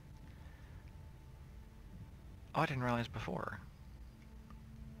 Oh, I didn't realize before.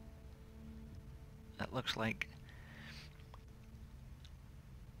 That looks like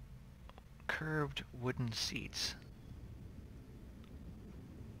curved wooden seats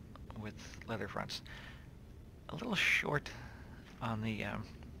with leather fronts. A little short on the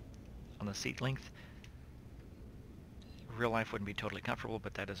seat length. Real life wouldn't be totally comfortable,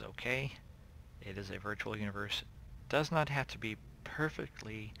 but that is okay. It is a virtual universe. Does not have to be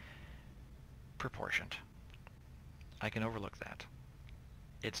perfectly proportioned. I can overlook that.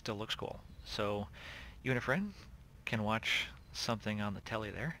 It still looks cool. So you and a friend can watch something on the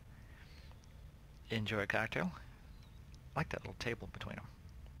telly there. Enjoy a cocktail. I like that little table between them.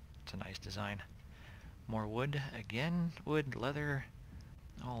 It's a nice design. More wood, again, wood, leather,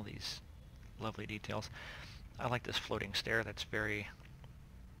 all these lovely details. I like this floating stair. That's very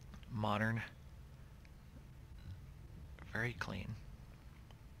modern, very clean.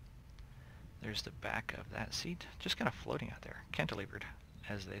 There's the back of that seat, just kind of floating out there, cantilevered,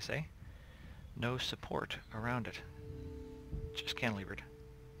 as they say. No support around it, just cantilevered,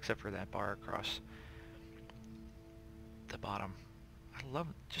 except for that bar across the bottom. I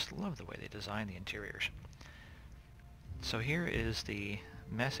just love the way they design the interiors. So here is the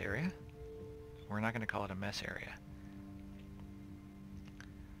mess area. We're not going to call it a mess area,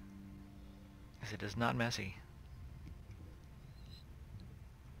 because it is not messy.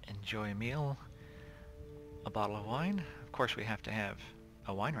 Enjoy a meal, a bottle of wine. Of course, we have to have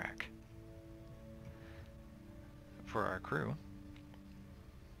a wine rack for our crew.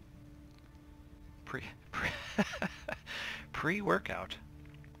 Pre-workout.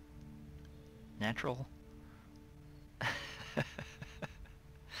 Natural.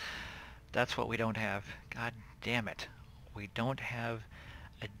 That's what we don't have. God damn it. We don't have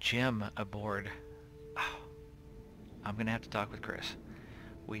a gym aboard. Oh, I'm going to have to talk with Chris.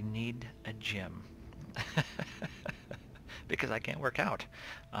 We need a gym. Because I can't work out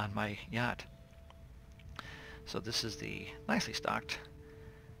on my yacht. So this is the nicely stocked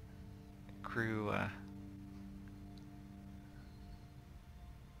crew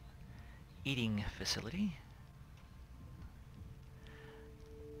eating facility.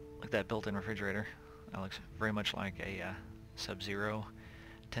 Look at that built-in refrigerator. That looks very much like a Sub-Zero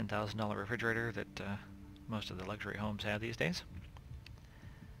 $10,000 refrigerator that most of the luxury homes have these days.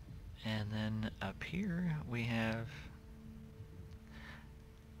 And then up here we have...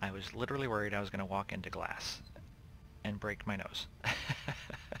 I was literally worried I was going to walk into glass and break my nose.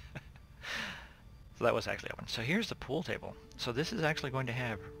 So that was actually open. So here's the pool table. So this is actually going to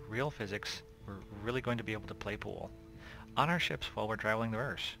have real physics. We're really going to be able to play pool on our ships while we're traveling the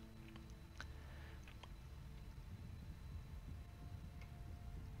verse.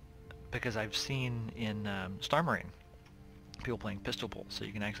 Because I've seen in Star Marine people playing pistol pool, so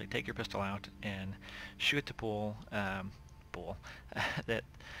you can actually take your pistol out and shoot the pool, that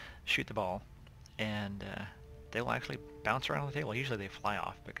shoot the ball, and they will actually bounce around the table. Usually they fly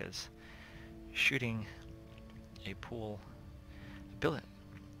off because shooting a pool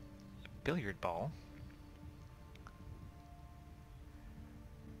billiard ball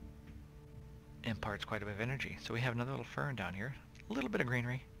imparts quite a bit of energy. So we have another little fern down here, a little bit of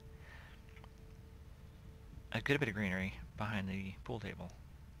greenery, a good bit of greenery behind the pool table,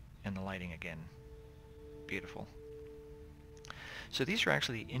 and the lighting again, beautiful. So these are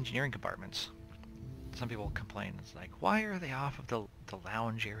actually engineering compartments. Some people complain, it's like, why are they off of the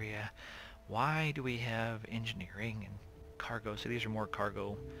lounge area? Why do we have engineering and cargo? So these are more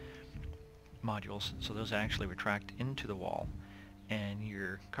cargo modules, so those actually retract into the wall, and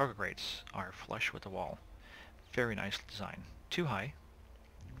your cargo crates are flush with the wall. Very nice design. Too high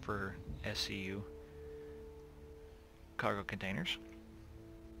for SCU cargo containers,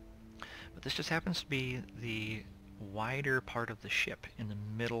 but this just happens to be the wider part of the ship in the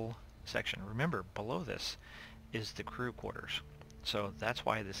middle section. Remember, below this is the crew quarters, so that's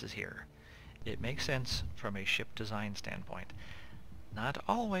why this is here. It makes sense from a ship design standpoint, not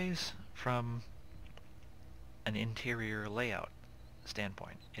always from an interior layout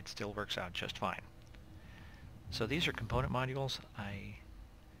standpoint. It still works out just fine. So these are component modules. I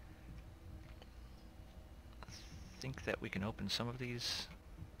think that we can open some of these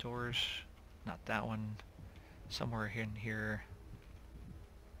doors. Not that one. Somewhere in here.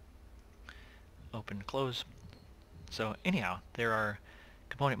 Open, close. So anyhow, there are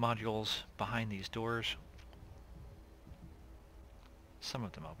component modules behind these doors. Some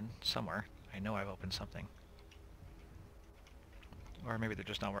of them open somewhere. I know I've opened something. Or maybe they're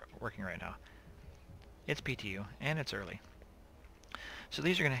just not working right now. It's PTU, and it's early. So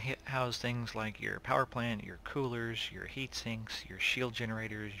these are going to house things like your power plant, your coolers, your heat sinks, your shield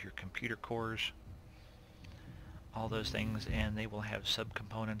generators, your computer cores, all those things, and they will have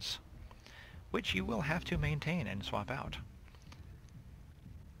subcomponents which you will have to maintain and swap out.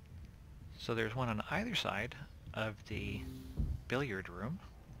 So there's one on either side of the billiard room.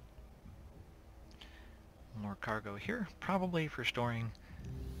 More cargo here, probably for storing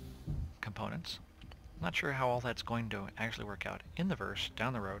components. Not sure how all that's going to actually work out in the verse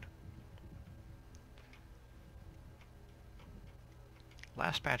down the road.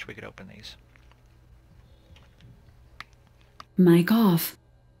 Last patch we could open these. Mic off.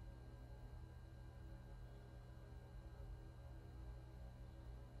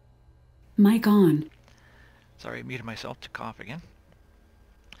 Mic on. Sorry, I muted myself to cough again.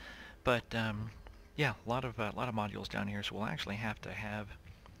 But yeah, a lot of modules down here, so we'll actually have to have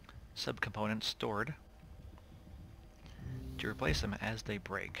subcomponents stored to replace them as they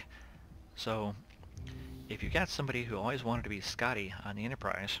break. So if you've got somebody who always wanted to be Scotty on the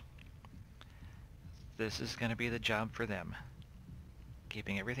Enterprise, this is going to be the job for them,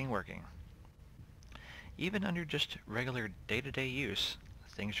 keeping everything working. Even under just regular day-to-day use,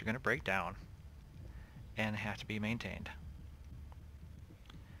 things are going to break down and have to be maintained.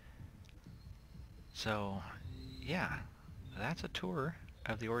 So, yeah, that's a tour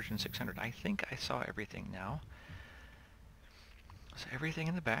of the Origin 600. I think I saw everything now. So everything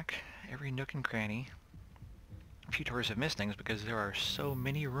in the back, every nook and cranny. A few tours have missed things because there are so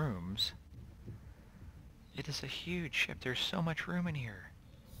many rooms. It is a huge ship. There's so much room in here.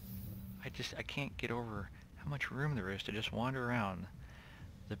 I can't get over how much room there is to just wander around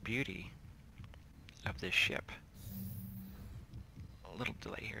the beauty of this ship. A little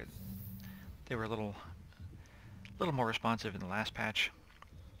delay here. They were a little more responsive in the last patch.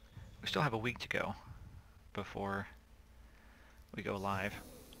 We still have a week to go before we go live.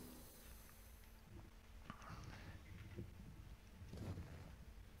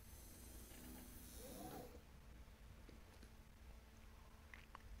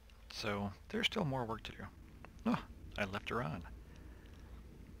 So there's still more work to do. Oh, I left her on.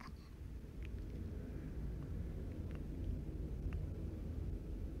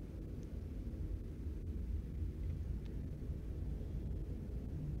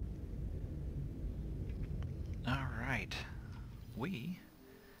 Alright, we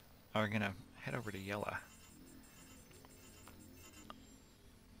are going to head over to Yella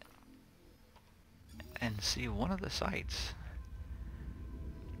and see one of the sites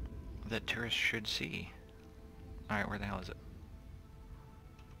that tourists should see. Alright, where the hell is it?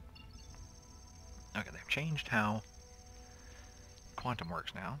 Okay, they've changed how quantum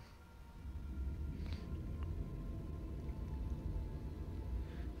works now.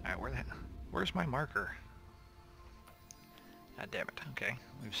 Alright, where's my marker? God damn it. Okay,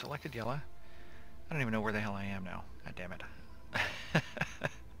 we've selected Yella. I don't even know where the hell I am now. God damn it.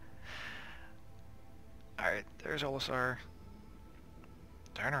 Alright, there's Olisar.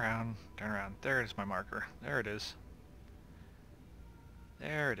 Turn around, turn around. There is my marker. There it is.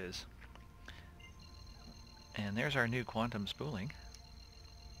 There it is. And there's our new quantum spooling.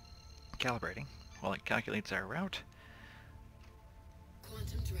 Calibrating while it calculates our route.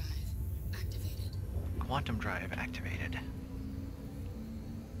 Quantum drive activated. Quantum drive activated.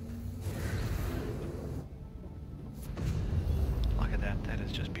 Look at that. That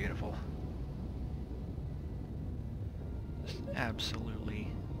is just beautiful. Just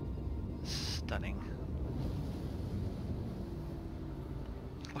absolutely stunning.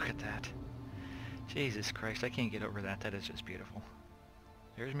 Look at that. Jesus Christ, I can't get over that. That is just beautiful.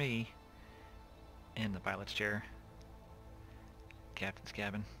 There's me in the pilot's chair. Captain's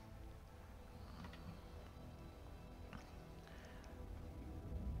cabin.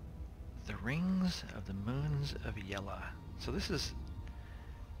 The rings of the moons of Yella. So this is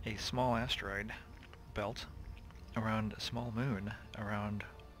a small asteroid belt around a small moon around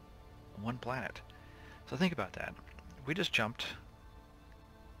one planet. So think about that. We just jumped,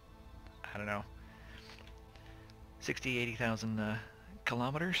 I don't know, 60, 80,000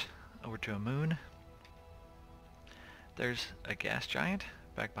 kilometers over to a moon. There's a gas giant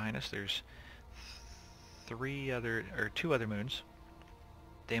back behind us. There's two other moons,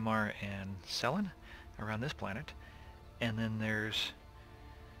 Damar and Selen, around this planet. And then there's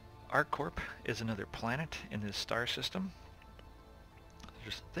ArcCorp is another planet in this star system.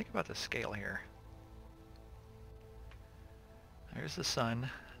 Just think about the scale here. There's the sun,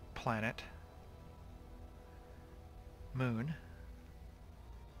 planet, moon,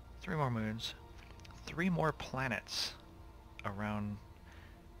 3 more moons, 3 more planets around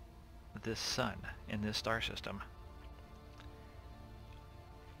this sun in this star system.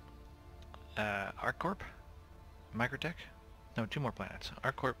 ArcCorp, Microtech, no, 2 more planets,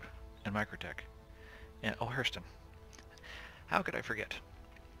 ArcCorp and Microtech, and oh, Hurston. How could I forget?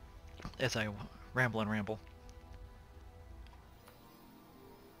 As I ramble and ramble.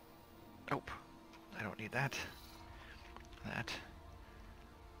 Nope, I don't need that. That.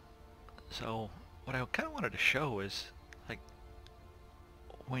 So, what I kind of wanted to show is, like,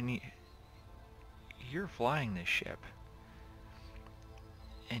 when you're flying this ship,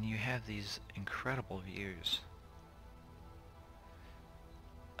 and you have these incredible views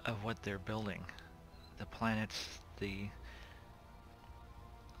of what they're building, the planets, the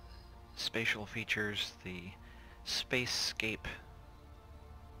spatial features, the spacescape,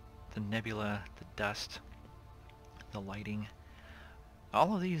 the nebula, the dust, the lighting,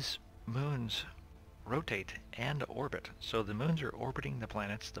 all of these moons rotate and orbit. So the moons are orbiting the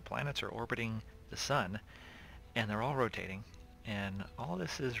planets are orbiting the sun, and they're all rotating. And all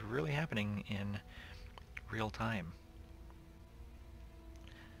this is really happening in real time.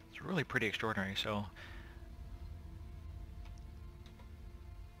 It's really pretty extraordinary. So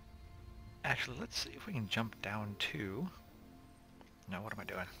actually, let's see if we can jump down to... No, what am I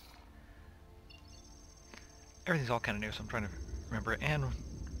doing? Everything's all kind of new, so I'm trying to remember and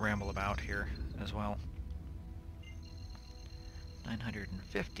ramble about here as well.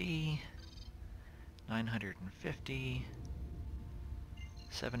 950, 950,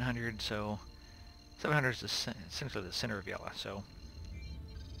 700, so 700 is essentially the center of yellow, so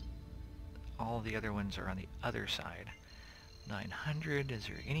all the other ones are on the other side. 900, is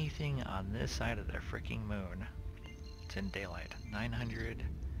there anything on this side of the freaking moon? It's in daylight. 900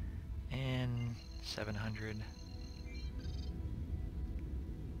 and 700.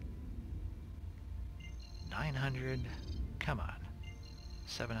 900, come on.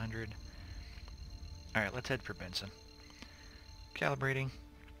 700. Alright, let's head for Benson. Calibrating.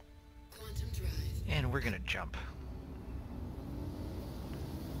 Quantum drive. And we're gonna jump.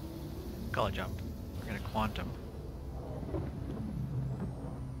 Call it jump. We're gonna quantum.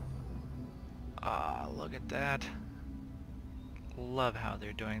 Ah, look at that. Love how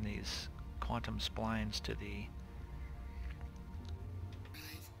they're doing these quantum splines to the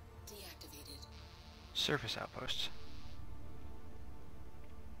Drive deactivated. surface outposts.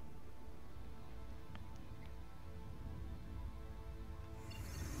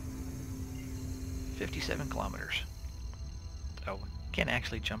 "57 kilometers. Oh, can't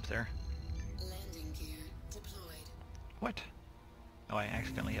actually jump there. Landing gear deployed. What? Oh, I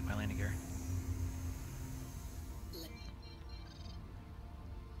accidentally hit my landing gear.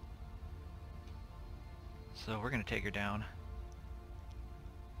 So we're going to take her down.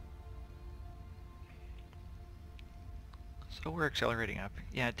 So we're accelerating up.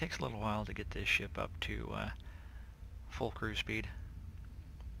 Yeah, it takes a little while to get this ship up to full cruise speed.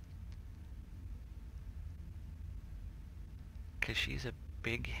 Because she's a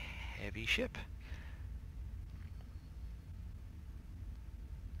big, heavy ship.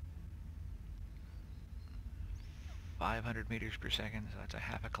 "500 meters per second, so that's a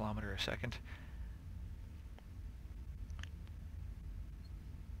half a kilometer a second.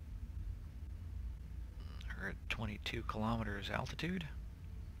 We're at 22 kilometers altitude.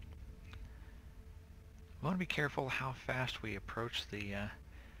 We want to be careful how fast we approach the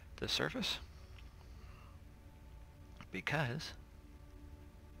surface, because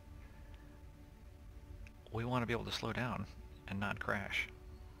we want to be able to slow down and not crash.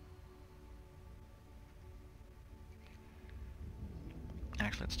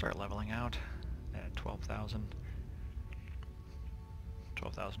 Actually, let's start leveling out at 12,000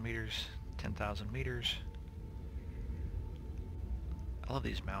 meters, 10,000 meters. I love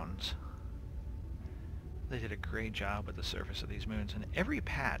these mountains. They did a great job with the surface of these moons, and every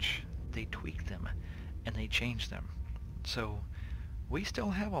patch they tweak them and they change them. So we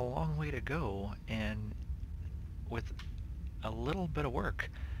still have a long way to go, and with a little bit of work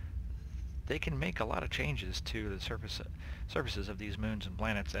they can make a lot of changes to the surfaces of these moons and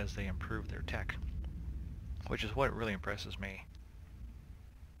planets as they improve their tech, which is what really impresses me.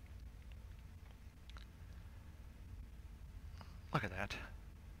 Look at that.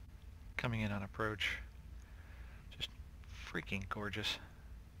 Coming in on approach. Just freaking gorgeous.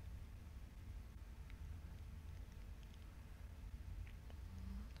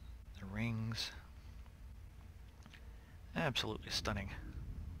 The rings. Absolutely stunning.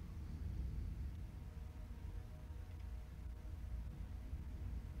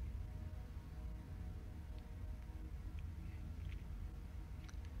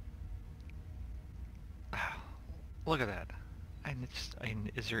 Look at that.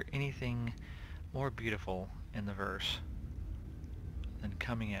 Is there anything more beautiful in the verse than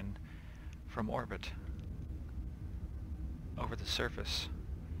coming in from orbit over the surface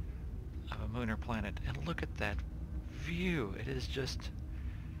of a moon or planet? And look at that view. It is just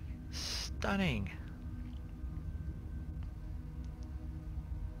stunning.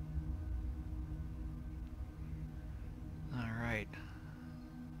 Alright.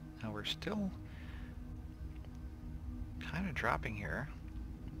 Now we're still kind of dropping here.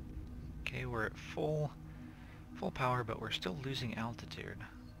 Okay, we're at full power, but we're still losing altitude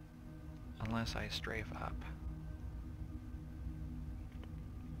unless I strafe up.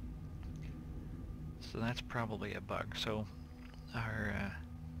 So that's probably a bug. So our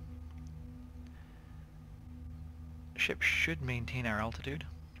ship should maintain our altitude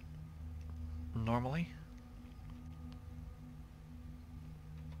normally.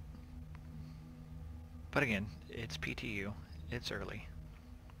 But again, it's PTU. It's early.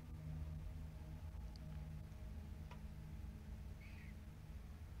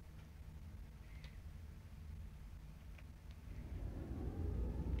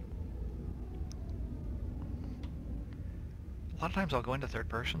 A lot of times I'll go into third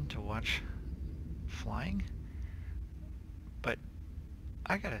person to watch flying, but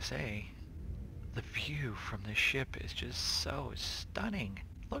I gotta say, the view from this ship is just so stunning.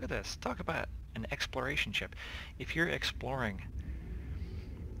 Look at this. Talk about an exploration ship. If you're exploring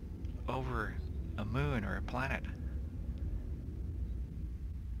over a moon or a planet,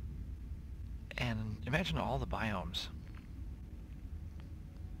 and imagine all the biomes.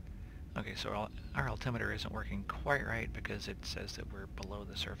 Okay, so our altimeter isn't working quite right because it says that we're below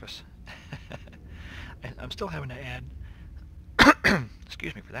the surface. I'm still having to add,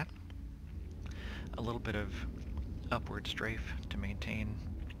 excuse me for that, a little bit of upward strafe to maintain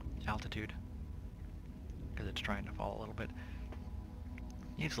altitude because it's trying to fall a little bit.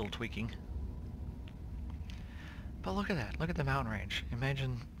 Needs a little tweaking. But look at that. Look at the mountain range.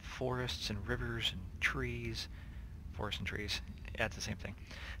 Imagine forests and rivers and trees. Forests and trees. Yeah, it's the same thing.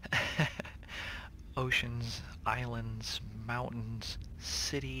 Oceans, islands, mountains,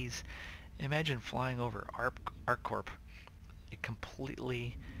 cities. Imagine flying over ArcCorp, a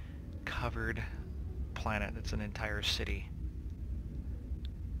completely covered planet that's an entire city.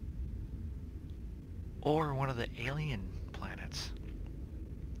 Or one of the alien planets.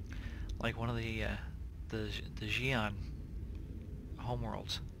 Like one of the Xi'an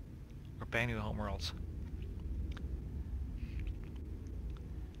homeworlds, or Banu homeworlds.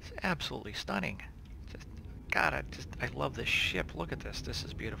 It's absolutely stunning. Just, God, I love this ship. Look at this. This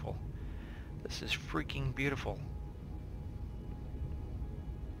is beautiful. This is freaking beautiful.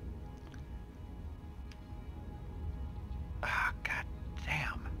 Ah, God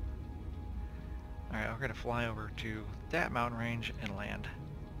damn. Alright, we're gonna fly over to that mountain range and land.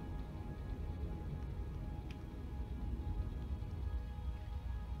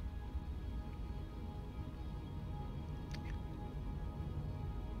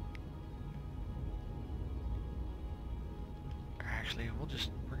 Actually,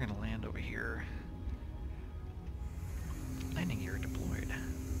 we're gonna land over here. Landing gear deployed.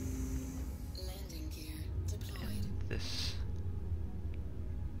 Landing gear deployed. In this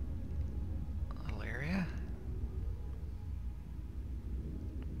little area.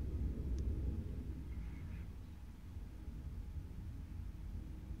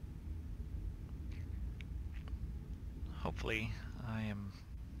 Hopefully, I am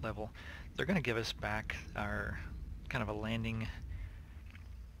level. They're gonna give us back our kind of a landing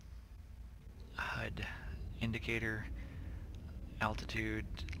HUD indicator, altitude,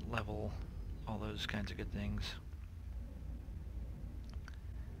 level, all those kinds of good things,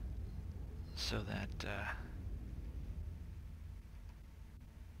 so that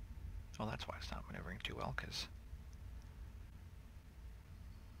well, that's why it's not maneuvering too well, because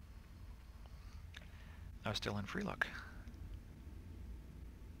I was still in free look.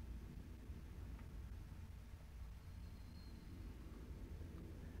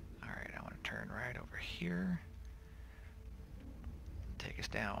 Alright, I want to turn right over here. Take us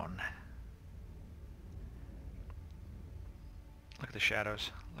down. Look at the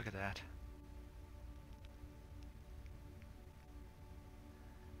shadows. Look at that.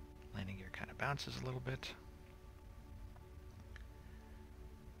 Landing gear kind of bounces a little bit.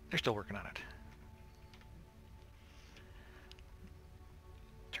 They're still working on it.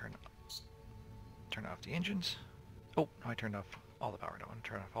 Turn off the engines. Oh, no, I turned off all the power. I don't want to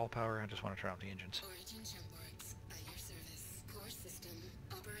turn off all power. I just want to turn off the engines. Origin jump at your service. Core system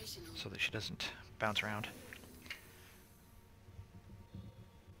operational. So that she doesn't bounce around.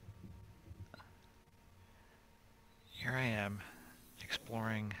 Here I am,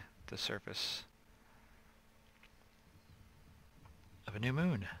 exploring the surface of a new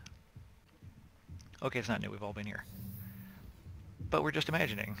moon. Okay, it's not new, we've all been here. But we're just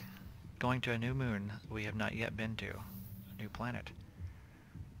imagining going to a new moon we have not yet been to, a new planet.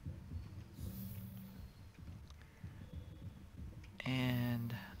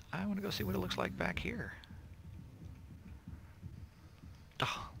 And I want to go see what it looks like back here.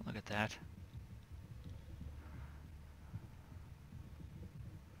 Oh, look at that.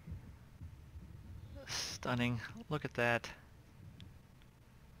 Stunning. Look at that.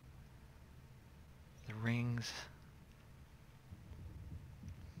 The rings.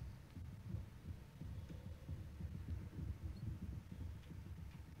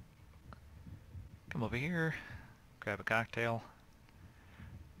 Come over here, grab a cocktail,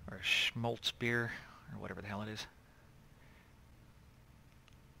 or a schmaltz beer, or whatever the hell it is.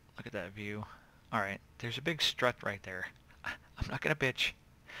 Look at that view. Alright, there's a big strut right there. I'm not gonna bitch.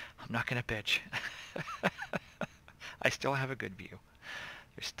 I'm not gonna bitch. I still have a good view.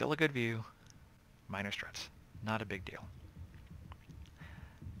 There's still a good view. Minor struts. Not a big deal.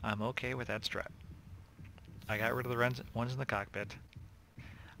 I'm okay with that strut. I got rid of the ones in the cockpit.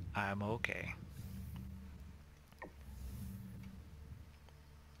 I'm okay.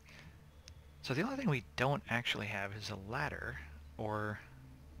 So the only thing we don't actually have is a ladder or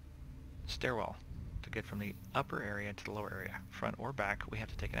stairwell to get from the upper area to the lower area. Front or back, we have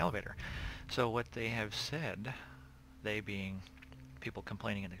to take an elevator. So what they have said, they being people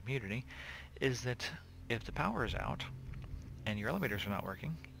complaining in the community, is that if the power is out and your elevators are not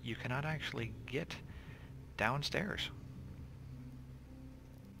working, you cannot actually get downstairs.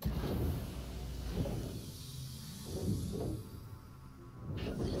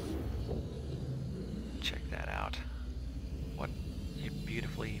 Check that out. What a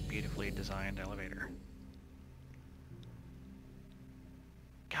beautifully, beautifully designed elevator.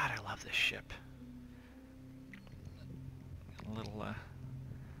 God, I love this ship. A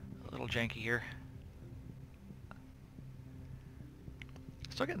little janky here.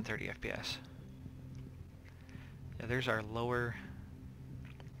 Still getting 30 FPS. Yeah, there's our lower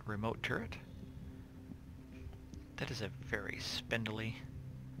remote turret. That is a very spindly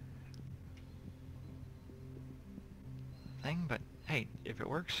thing, but hey, if it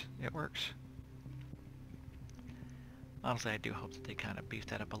works, it works. Honestly, I do hope that they kind of beefed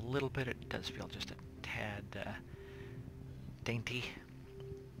that up a little bit. It does feel just a tad dainty.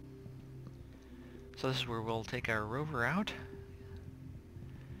 So this is where we'll take our rover out.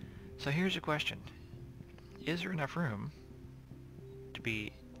 So here's a question. Is there enough room to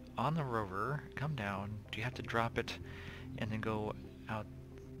be on the rover, come down? Do you have to drop it and then go out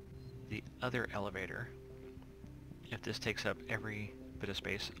the other elevator? If this takes up every bit of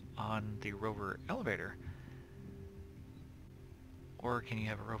space on the rover elevator, or can you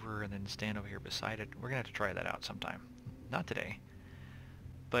have a rover and then stand over here beside it? We're gonna have to try that out sometime. Not today.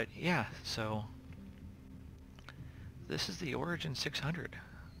 But yeah, so this is the Origin 600.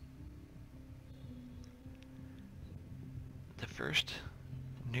 The first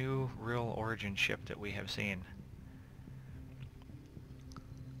new real Origin ship that we have seen.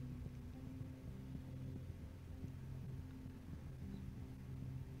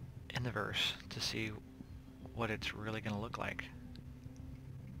 In the verse to see what it's really going to look like.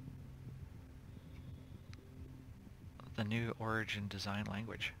 The new Origin design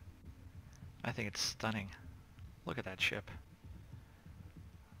language. I think it's stunning. Look at that ship.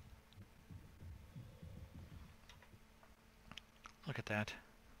 Look at that.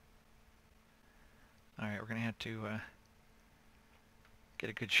 Alright, we're going to have to get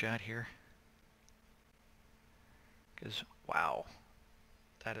a good shot here. Because, wow,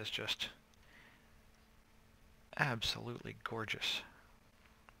 that is just absolutely gorgeous.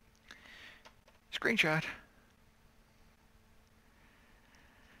 Screenshot.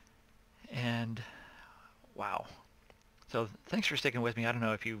 And wow. So thanks for sticking with me. I don't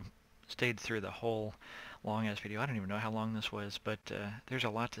know if you stayed through the whole long ass video. I don't even know how long this was, but there's a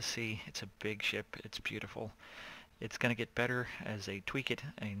lot to see. It's a big ship. It's beautiful. It's going to get better as they tweak it.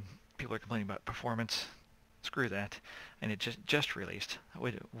 I mean, people are complaining about performance. Screw that. And it just released.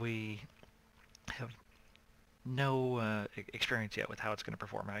 We have no experience yet with how it's going to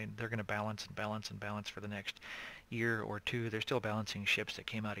perform. I mean, they're going to balance and balance and balance for the next year or two. They're still balancing ships that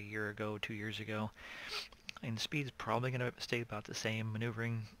came out a year ago, 2 years ago. And speed's probably going to stay about the same.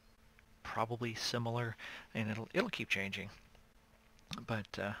 Maneuvering probably similar, and it'll keep changing.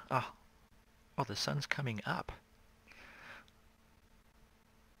 But oh, the sun's coming up.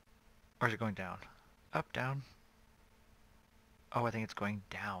 Or is it going down? Up, down? Oh, I think it's going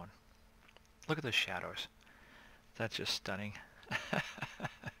down. Look at those shadows. That's just stunning.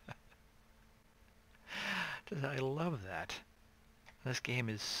 I love that. This game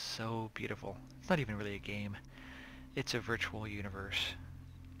is so beautiful. It's not even really a game. It's a virtual universe,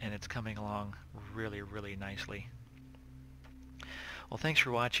 and it's coming along really, really nicely. Well, thanks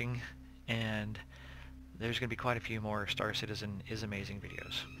for watching, and there's going to be quite a few more Star Citizen is Amazing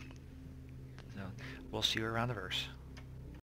videos. So, we'll see you around the verse.